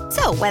hotels.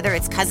 So whether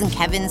it's Cousin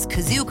Kevin's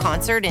Kazoo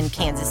Concert in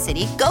Kansas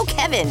City, go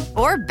Kevin,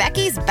 or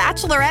Becky's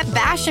Bachelorette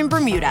Bash in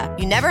Bermuda,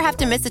 you never have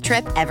to miss a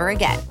trip ever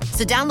again.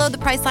 So download the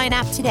Priceline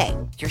app today.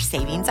 Your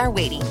savings are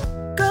waiting.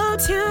 Go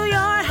to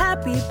your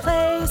happy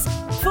place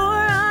for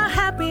a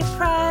happy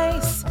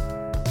price.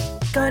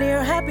 Go to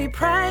your happy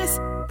price,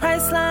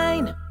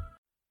 Priceline.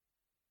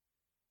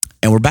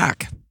 And we're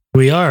back.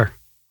 We are.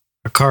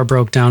 Our car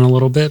broke down a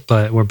little bit,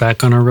 but we're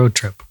back on our road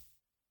trip.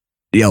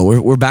 Yeah,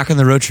 we're back on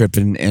the road trip,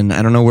 and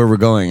I don't know where we're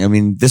going. I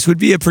mean, this would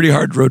be a pretty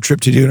hard road trip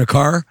to do in a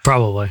car.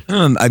 Probably.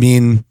 I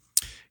mean,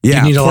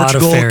 yeah, you need Portugal, a lot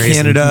of ferries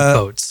Canada, and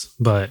boats,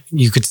 but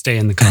you could stay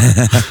in the car.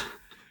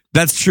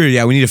 That's true.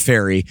 Yeah, we need a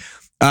ferry.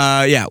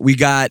 Yeah, we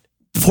got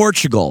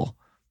Portugal,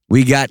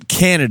 we got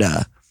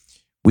Canada,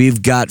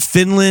 we've got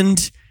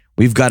Finland,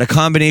 we've got a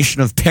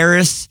combination of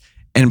Paris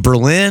and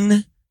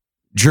Berlin,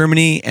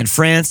 Germany and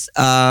France.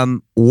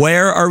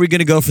 Where are we going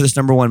to go for this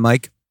number one,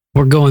 Mike?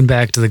 We're going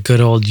back to the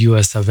good old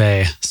US of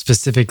A,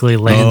 specifically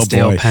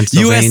Lansdale,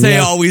 Pennsylvania. USA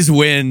always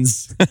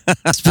wins.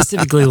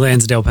 Specifically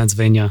Lansdale,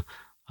 Pennsylvania,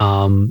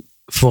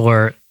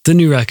 for the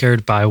new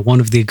record by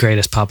one of the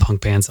greatest pop punk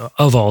bands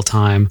of all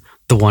time,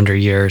 The Wonder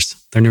Years.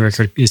 Their new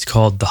record is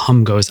called The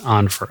Hum Goes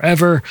On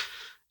Forever.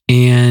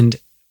 And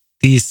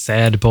these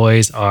sad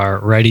boys are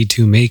ready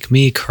to make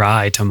me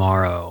cry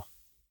tomorrow.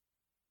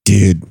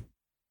 Dude.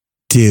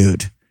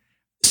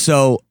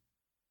 So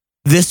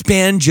this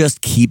band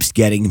just keeps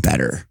getting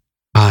better.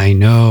 I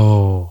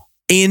know.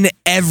 In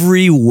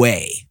every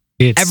way.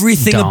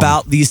 Everything dumb.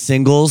 about these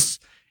singles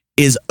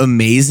is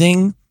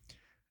amazing.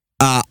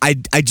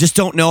 I just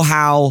don't know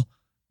how,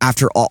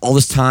 after all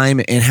this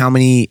time and how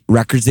many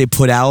records they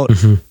put out,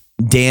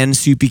 Dan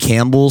Soupy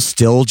Campbell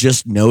still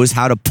just knows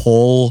how to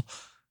pull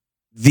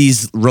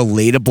these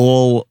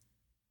relatable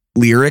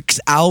lyrics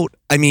out.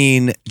 I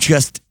mean,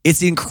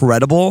 it's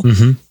incredible.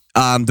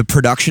 The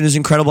production is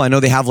incredible. I know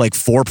they have like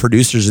 4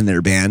 producers in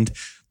their band,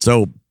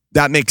 so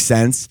that makes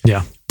sense.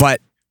 Yeah. But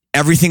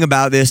everything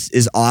about this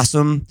is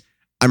awesome.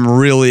 I'm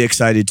really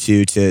excited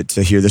to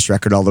hear this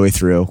record all the way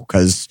through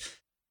because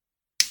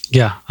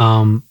yeah,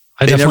 I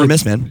they never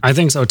miss, man. I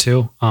think so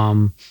too.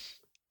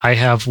 I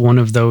have one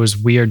of those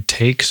weird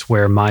takes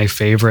where my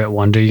favorite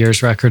Wonder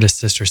Years record is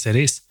Sister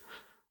Cities.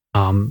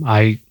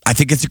 I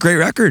think it's a great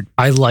record.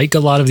 I like a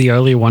lot of the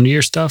earlier Wonder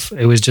Years stuff.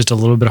 It was just a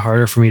little bit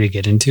harder for me to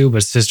get into,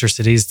 but Sister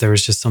Cities, there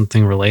was just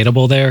something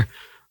relatable there.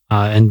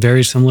 And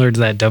very similar to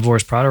that Devil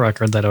Wears Prada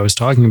record that I was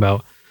talking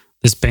about.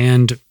 This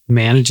band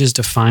manages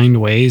to find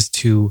ways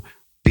to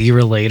be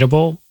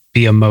relatable,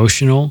 be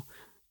emotional,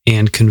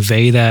 and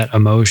convey that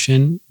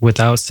emotion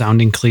without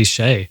sounding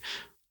cliche.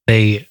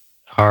 They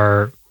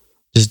are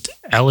just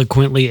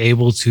eloquently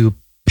able to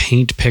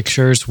paint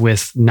pictures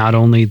with not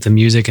only the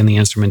music and the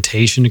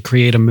instrumentation to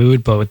create a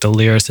mood, but with the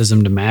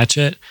lyricism to match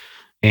it.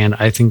 And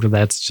I think that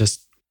that's just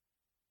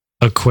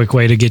a quick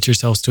way to get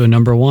yourselves to a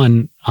number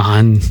one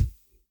on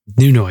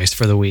New Noise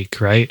for the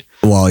week, right?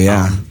 Well,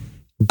 yeah.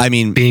 I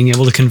mean, being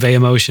able to convey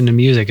emotion in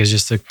music is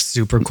just a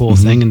super cool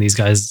thing, and these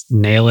guys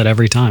nail it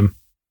every time.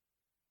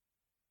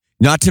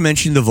 Not to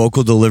mention the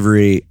vocal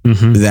delivery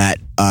that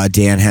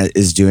Dan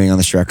is doing on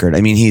this record. I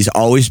mean, he's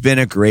always been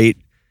a great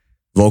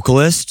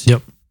vocalist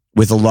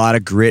with a lot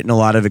of grit and a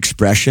lot of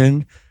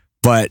expression,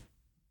 but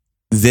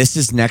this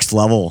is next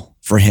level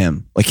for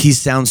him. Like, he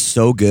sounds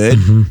so good.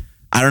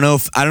 I don't know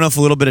if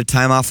a little bit of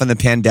time off on the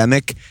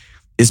pandemic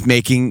is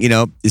making,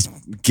 is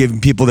giving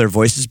people their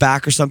voices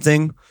back or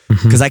something.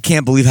 Because I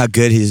can't believe how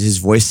good his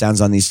voice sounds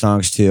on these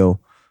songs too.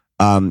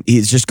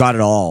 He's just got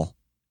it all.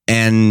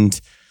 And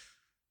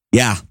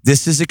yeah,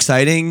 this is an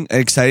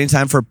exciting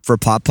time for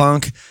pop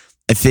punk.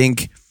 I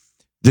think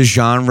the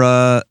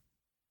genre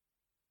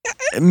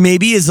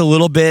maybe is a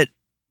little bit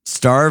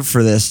starved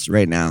for this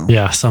right now.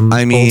 Yeah,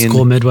 old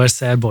school Midwest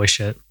sad boy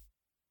shit.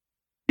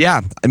 Yeah,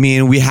 I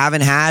mean, we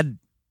haven't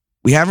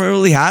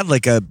really had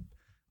like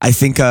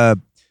a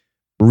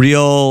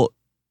real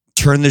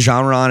turn the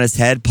genre on its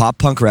head pop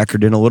punk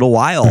record in a little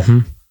while,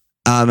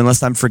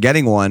 unless I'm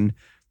forgetting one.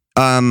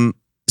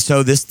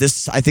 So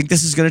this I think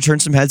this is going to turn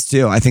some heads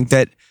too. I think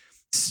that,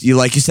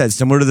 like you said,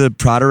 similar to the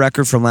Prada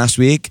record from last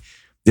week,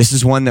 this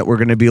is one that we're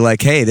going to be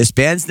like, hey, this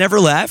band's never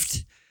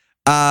left.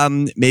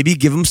 Maybe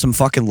give them some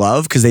fucking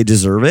love because they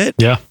deserve it.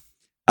 Yeah.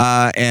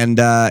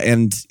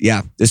 And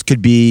yeah, this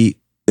could be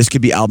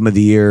album of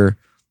the year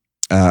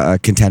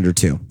contender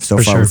too so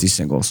for far sure. with these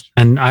singles.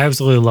 And I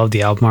absolutely love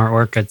the album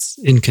artwork. It's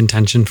in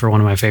contention for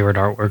one of my favorite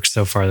artworks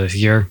so far this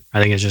year. I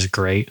think it's just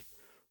great.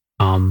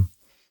 I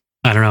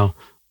don't know,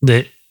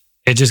 that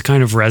it just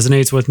kind of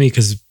resonates with me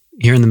because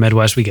here in the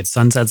Midwest we get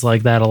sunsets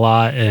like that a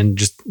lot, and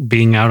just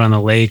being out on the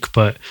lake,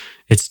 but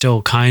it's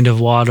still kind of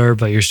water,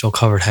 but you're still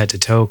covered head to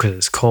toe because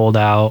it's cold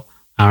out.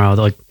 I don't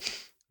know, like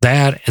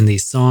that, and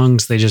these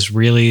songs, they just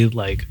really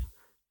like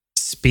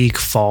speak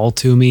fall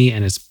to me,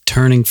 and it's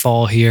turning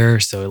fall here,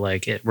 so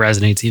like it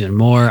resonates even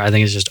more. I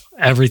think it's just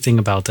everything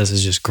about this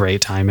is just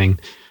great timing.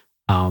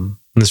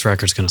 This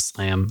record's gonna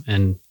slam,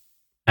 and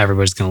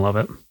everybody's gonna love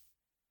it.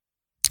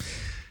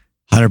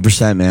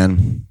 100%,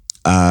 man.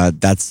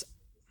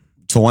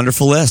 It's a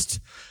wonderful list.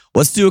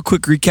 Let's do a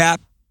quick recap,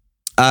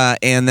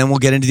 and then we'll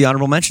get into the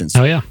honorable mentions.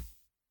 Oh yeah.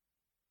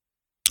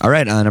 All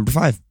right, number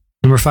 5.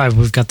 Number 5,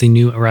 we've got the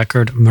new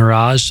record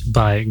Mirage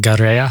by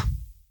Garea.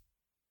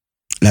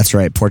 That's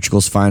right.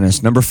 Portugal's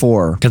finest. Number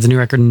 4. Got the new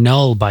record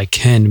Null by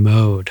Ken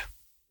Mode.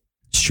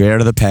 Straight out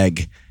of the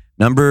peg.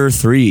 Number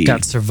 3.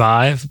 Got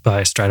Survive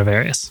by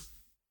Stradivarius.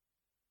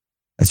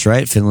 That's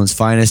right. Finland's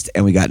finest.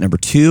 And we got number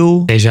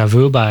 2. Deja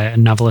Vu by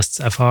Novelists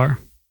FR.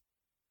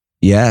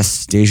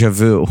 Yes. Deja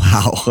Vu.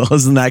 Wow.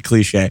 Wasn't that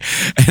cliche?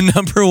 And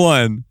number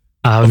 1.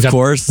 Of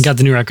course. We got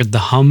the new record The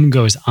Hum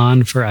Goes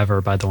On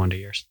Forever by The Wonder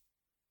Years.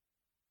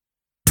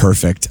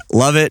 Perfect.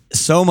 Love it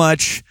so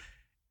much.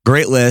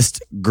 Great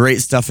list.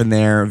 Great stuff in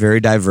there. Very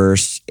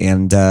diverse.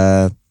 And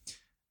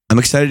I'm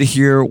excited to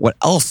hear what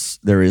else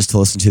there is to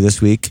listen to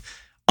this week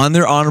on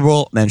their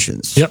honorable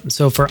mentions. Yep.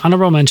 So for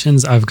honorable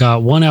mentions, I've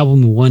got one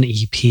album, one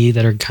EP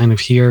that are kind of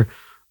here.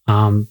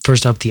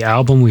 First up, the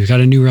album. We've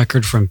got a new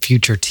record from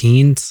Future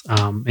Teens.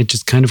 It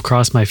just kind of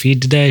crossed my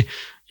feed today,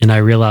 and I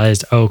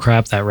realized, oh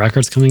crap, that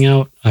record's coming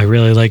out. I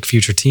really like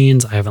Future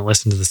Teens. I haven't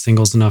listened to the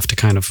singles enough to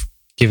kind of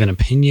give an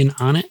opinion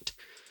on it.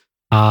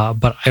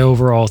 But I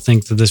overall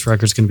think that this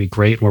record's going to be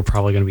great, and we're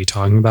probably going to be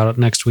talking about it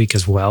next week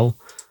as well.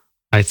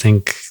 I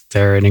think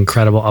they're an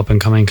incredible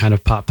up-and-coming kind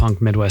of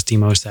pop-punk, Midwest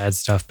emo, sad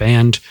stuff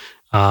band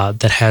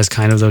that has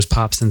kind of those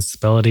pop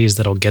sensibilities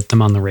that'll get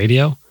them on the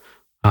radio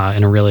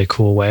in a really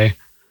cool way.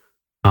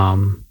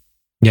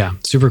 Yeah,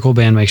 super cool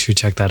band. Make sure you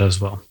check that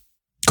as well.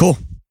 Cool.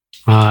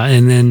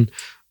 And then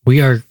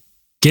we are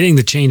getting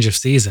the change of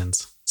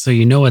seasons. So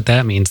you know what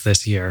that means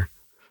this year.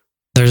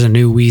 There's a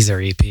new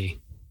Weezer EP.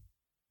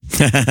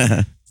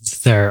 It's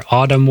their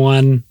autumn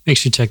one. Make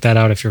sure you check that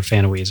out if you're a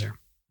fan of Weezer.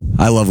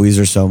 I love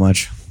Weezer so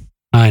much.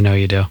 I know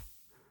you do.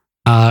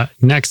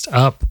 Next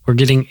up, we're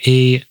getting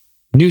a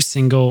new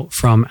single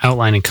from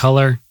Outline and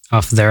Color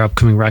off of their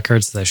upcoming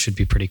records. So that should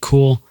be pretty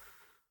cool.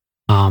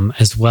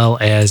 As well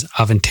as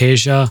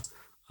Avantasia.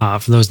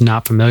 For those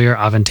not familiar,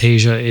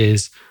 Avantasia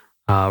is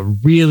a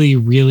really,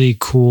 really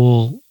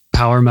cool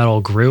power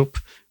metal group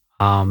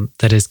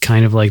that is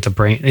kind of like the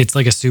brain. It's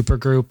like a super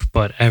group,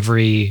 but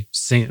every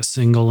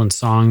single and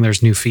song,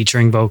 there's new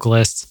featuring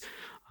vocalists.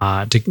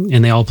 And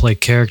they all play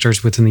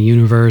characters within the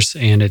universe,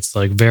 and it's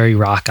like very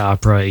rock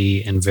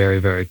opera-y and very,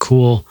 very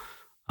cool.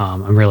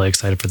 I'm really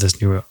excited for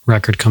this new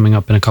record coming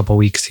up in a couple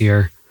weeks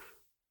here.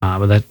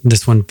 But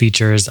this one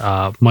features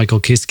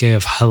Michael Kiske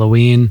of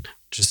Halloween,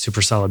 which is a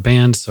super solid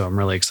band, so I'm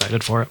really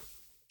excited for it.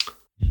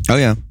 Oh,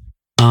 yeah.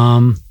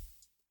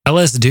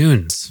 LS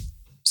Dunes,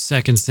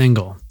 second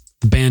single.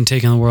 The band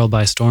taking the world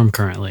by storm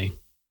currently.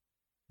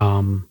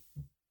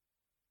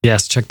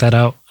 Yes, check that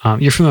out.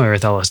 You're familiar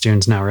with LS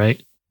Dunes now,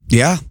 right?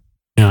 Yeah.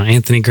 You know,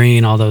 Anthony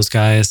Green, all those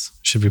guys.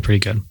 Should be pretty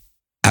good.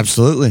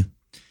 Absolutely.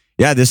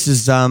 Yeah, this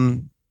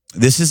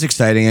is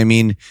exciting. I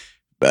mean,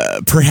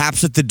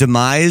 perhaps at the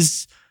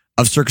demise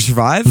of Circa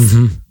Survive,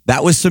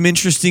 that was some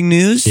interesting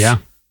news. Yeah.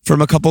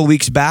 From a couple of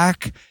weeks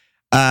back.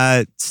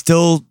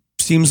 Still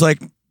seems like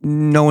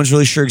no one's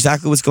really sure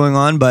exactly what's going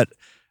on, but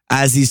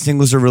as these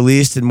singles are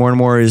released and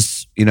more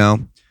is,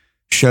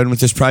 shown with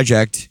this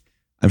project,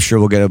 I'm sure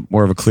we'll get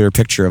more of a clear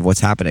picture of what's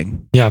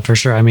happening. Yeah, for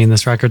sure. I mean,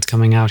 this record's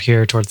coming out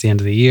here towards the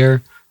end of the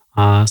year.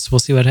 So we'll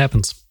see what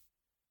happens.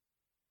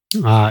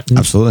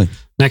 Absolutely.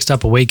 Next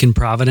up, Awaken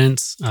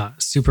Providence,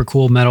 super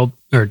cool metal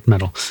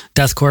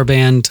deathcore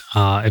band.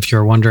 If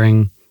you're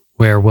wondering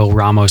where Will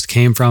Ramos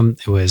came from,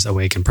 it was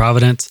Awaken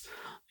Providence,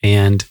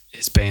 and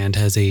his band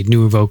has a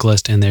new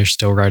vocalist, and they're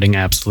still writing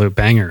absolute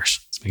bangers.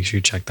 So make sure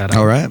you check that out.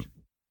 All right.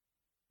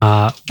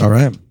 All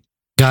right.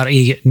 Got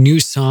a new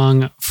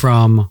song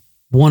from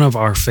one of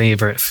our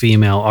favorite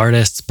female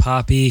artists,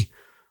 Poppy.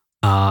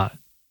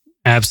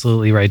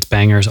 Absolutely writes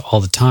bangers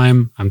all the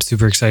time. I'm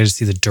super excited to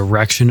see the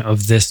direction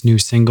of this new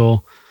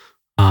single.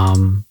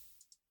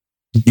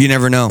 You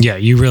never know. Yeah,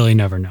 you really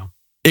never know.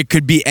 It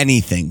could be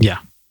anything. Yeah.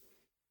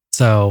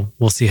 So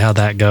we'll see how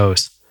that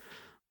goes.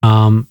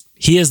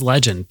 He Is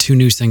Legend, 2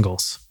 new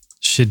singles.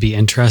 Should be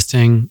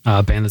interesting.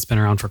 A band that's been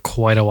around for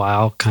quite a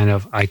while, kind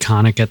of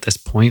iconic at this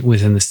point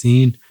within the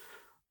scene.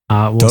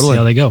 We'll see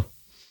how they go.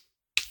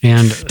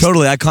 And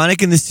totally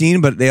iconic in the scene,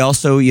 but they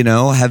also,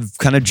 have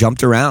kind of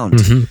jumped around,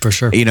 for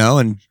sure,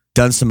 and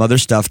done some other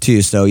stuff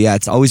too. So yeah,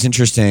 it's always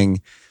interesting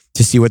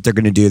to see what they're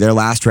going to do. Their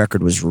last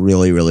record was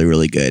really, really,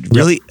 really good. Yep.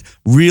 Really,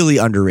 really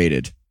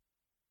underrated.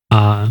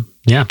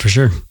 Yeah, for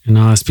sure.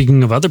 And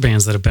speaking of other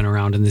bands that have been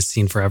around in this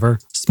scene forever,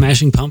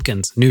 Smashing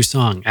Pumpkins, new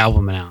song,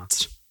 album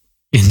announced.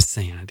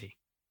 Insanity.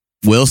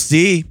 We'll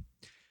see.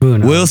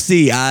 We'll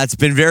see. It's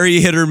been very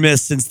hit or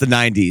miss since the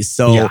 90s.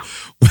 So yeah.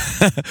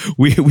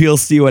 we'll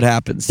see what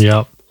happens.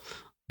 Yep.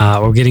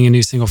 We're getting a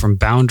new single from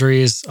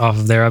Boundaries off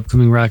of their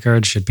upcoming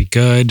record. Should be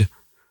good.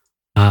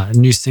 A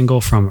new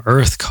single from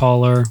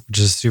Earthcaller, which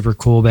is a super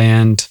cool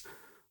band.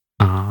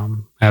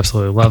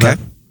 Absolutely love it.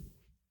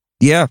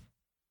 Yeah.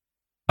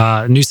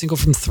 A new single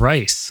from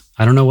Thrice.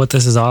 I don't know what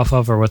this is off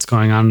of or what's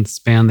going on in this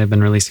band. They've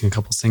been releasing a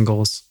couple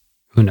singles.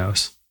 Who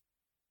knows?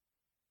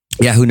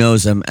 Yeah, who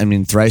knows? I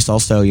mean, Thrice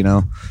also,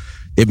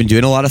 they've been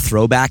doing a lot of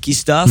throwbacky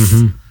stuff.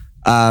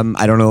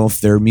 I don't know if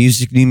their new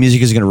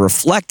music is going to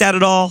reflect that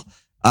at all.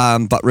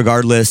 But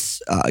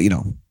regardless,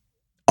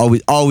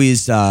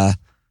 always a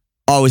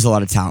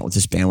lot of talent with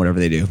this band, whatever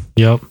they do.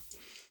 Yep.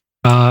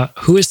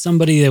 Who is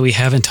somebody that we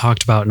haven't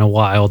talked about in a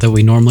while that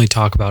we normally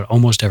talk about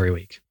almost every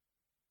week?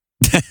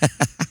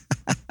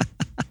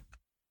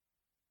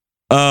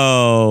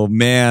 Oh,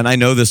 man. I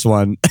know this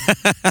one.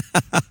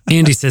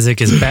 Andy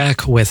Cizek is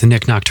back with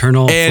Nick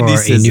Nocturnal for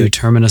a new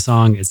Termina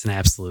song. It's an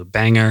absolute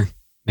banger.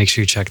 Make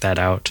sure you check that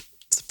out.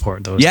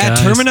 Support those guys.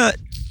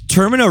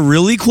 Termina,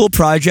 really cool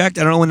project.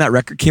 I don't know when that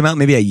record came out,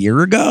 maybe a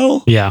year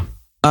ago. Yeah.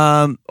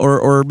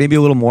 Or maybe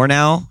a little more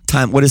now.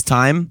 What is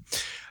time?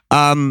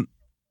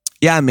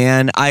 Yeah,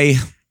 man.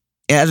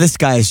 This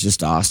guy is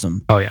just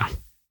awesome. Oh, yeah.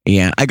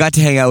 Yeah. I got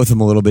to hang out with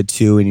him a little bit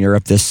too in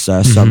Europe this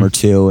summer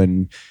too.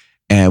 And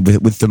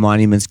with the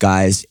Monuments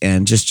guys,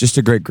 and just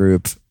a great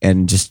group.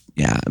 And just,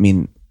 yeah, I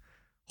mean,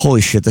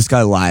 holy shit, this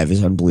guy live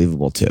is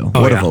unbelievable too.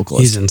 What a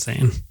vocalist. He's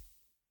insane.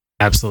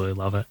 Absolutely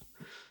love it.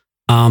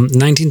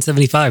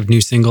 1975,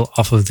 new single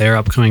off of their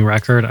upcoming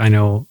record. I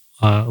know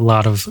a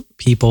lot of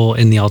people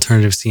in the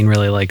alternative scene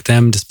really like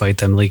them, despite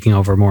them leaking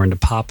over more into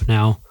pop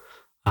now,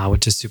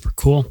 which is super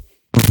cool.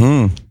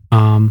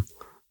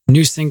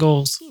 New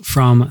singles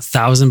from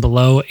 1,000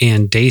 Below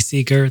and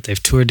Dayseeker.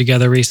 They've toured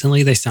together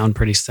recently. They sound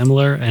pretty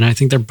similar, and I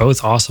think they're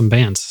both awesome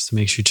bands. So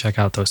make sure you check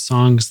out those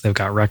songs. They've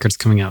got records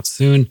coming out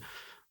soon.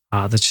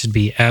 That should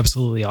be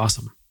absolutely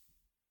awesome.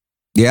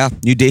 Yeah,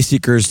 new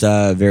Dayseeker's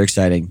very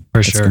exciting.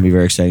 For sure. It's going to be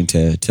very exciting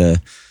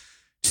to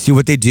see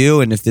what they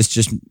do, and if this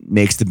just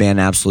makes the band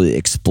absolutely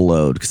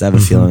explode, because I have a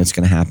feeling it's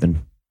going to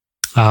happen.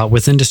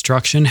 Within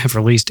Destruction have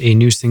released a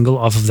new single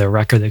off of their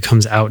record that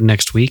comes out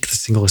next week. The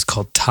single is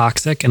called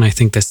Toxic, and I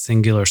think this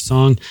singular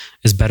song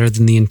is better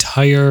than the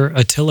entire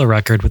Attila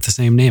record with the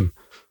same name.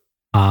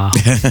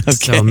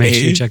 So make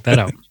sure you check that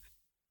out.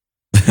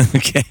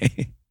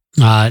 Okay.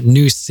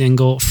 New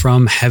single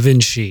from Heaven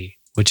She,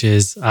 which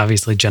is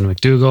obviously Jen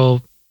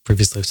McDougall,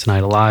 previously of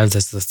Tonight Alive.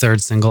 That's the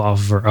third single off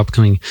of her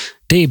upcoming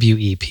debut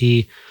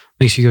EP.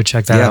 Make sure you go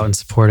check that out and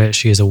support it.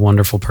 She is a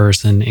wonderful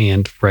person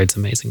and writes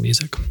amazing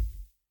music.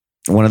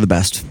 One of the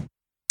best.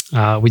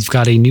 We've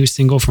got a new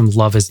single from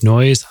Love Is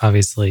Noise,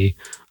 obviously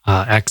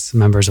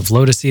ex-members of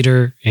Lotus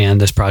Eater, and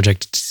this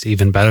project is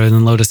even better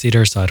than Lotus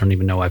Eater, so I don't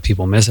even know why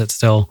people miss it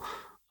still.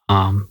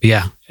 But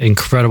yeah,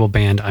 incredible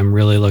band. I'm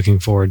really looking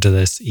forward to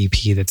this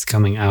EP that's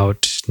coming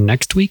out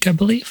next week, I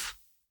believe.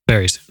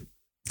 Very soon.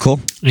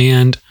 Cool.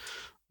 And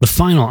the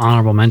final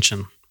honorable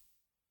mention,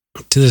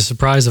 to the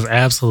surprise of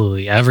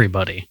absolutely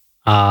everybody,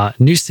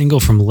 new single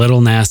from Lil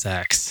Nas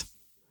X.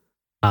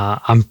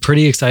 I'm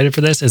pretty excited for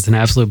this. It's an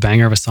absolute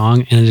banger of a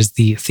song, and it is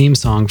the theme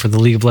song for the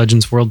League of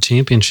Legends World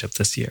Championship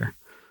this year,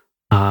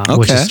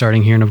 which is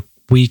starting here in a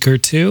week or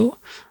two.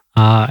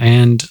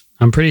 And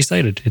I'm pretty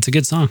excited. It's a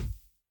good song.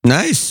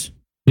 Nice.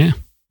 Yeah.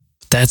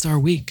 That's our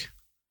week.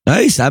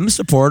 Nice. I'm a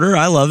supporter.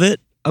 I love it.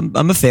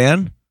 I'm a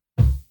fan.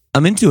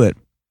 I'm into it.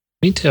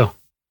 Me too.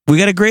 We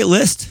got a great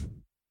list.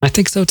 I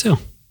think so too.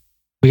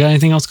 We got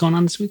anything else going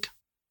on this week?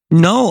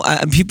 No.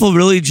 People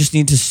really just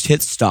need to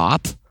hit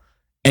stop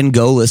and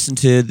go listen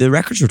to the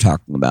records we're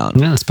talking about.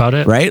 Yeah, that's about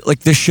it. Right? Like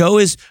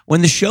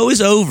when the show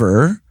is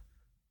over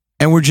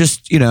and we're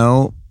just,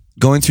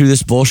 going through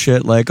this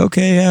bullshit, like,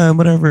 okay, yeah,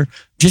 whatever.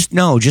 Just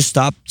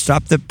stop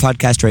the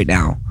podcast right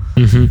now.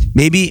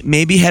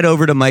 Maybe head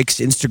over to Mike's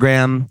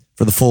Instagram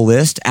for the full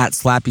list at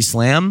Slappy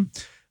Slam,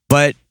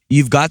 but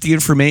you've got the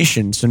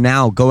information. So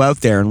now go out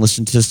there and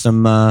listen to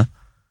some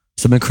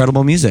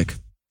incredible music.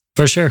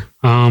 For sure.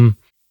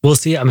 We'll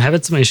see. I'm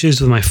having some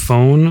issues with my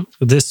phone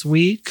this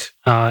week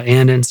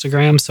and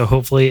Instagram. So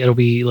hopefully it'll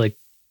be like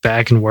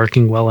back and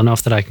working well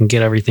enough that I can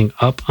get everything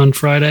up on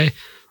Friday.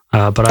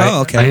 But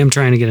I am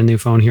trying to get a new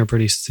phone here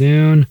pretty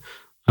soon.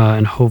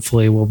 And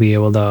hopefully we'll be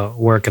able to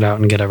work it out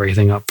and get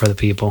everything up for the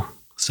people.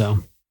 So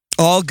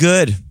all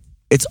good.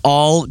 It's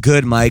all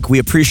good, Mike. We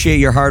appreciate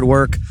your hard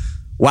work.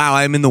 Wow,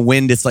 I'm in the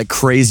wind. It's like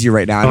crazy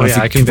right now. I don't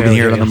know if you can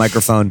hear it on the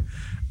microphone.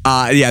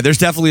 There's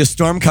definitely a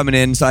storm coming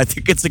in, so I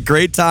think it's a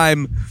great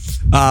time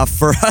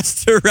for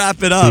us to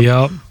wrap it up.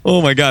 Yep.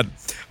 Oh my God.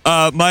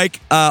 Mike,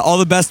 all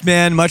the best,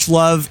 man. Much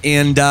love,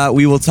 and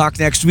we will talk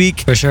next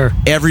week. For sure.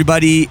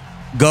 Everybody,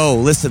 go.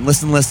 Listen.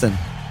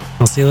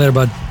 I'll see you later,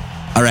 bud.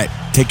 All right.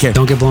 Take care.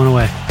 Don't get blown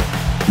away.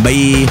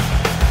 Bye.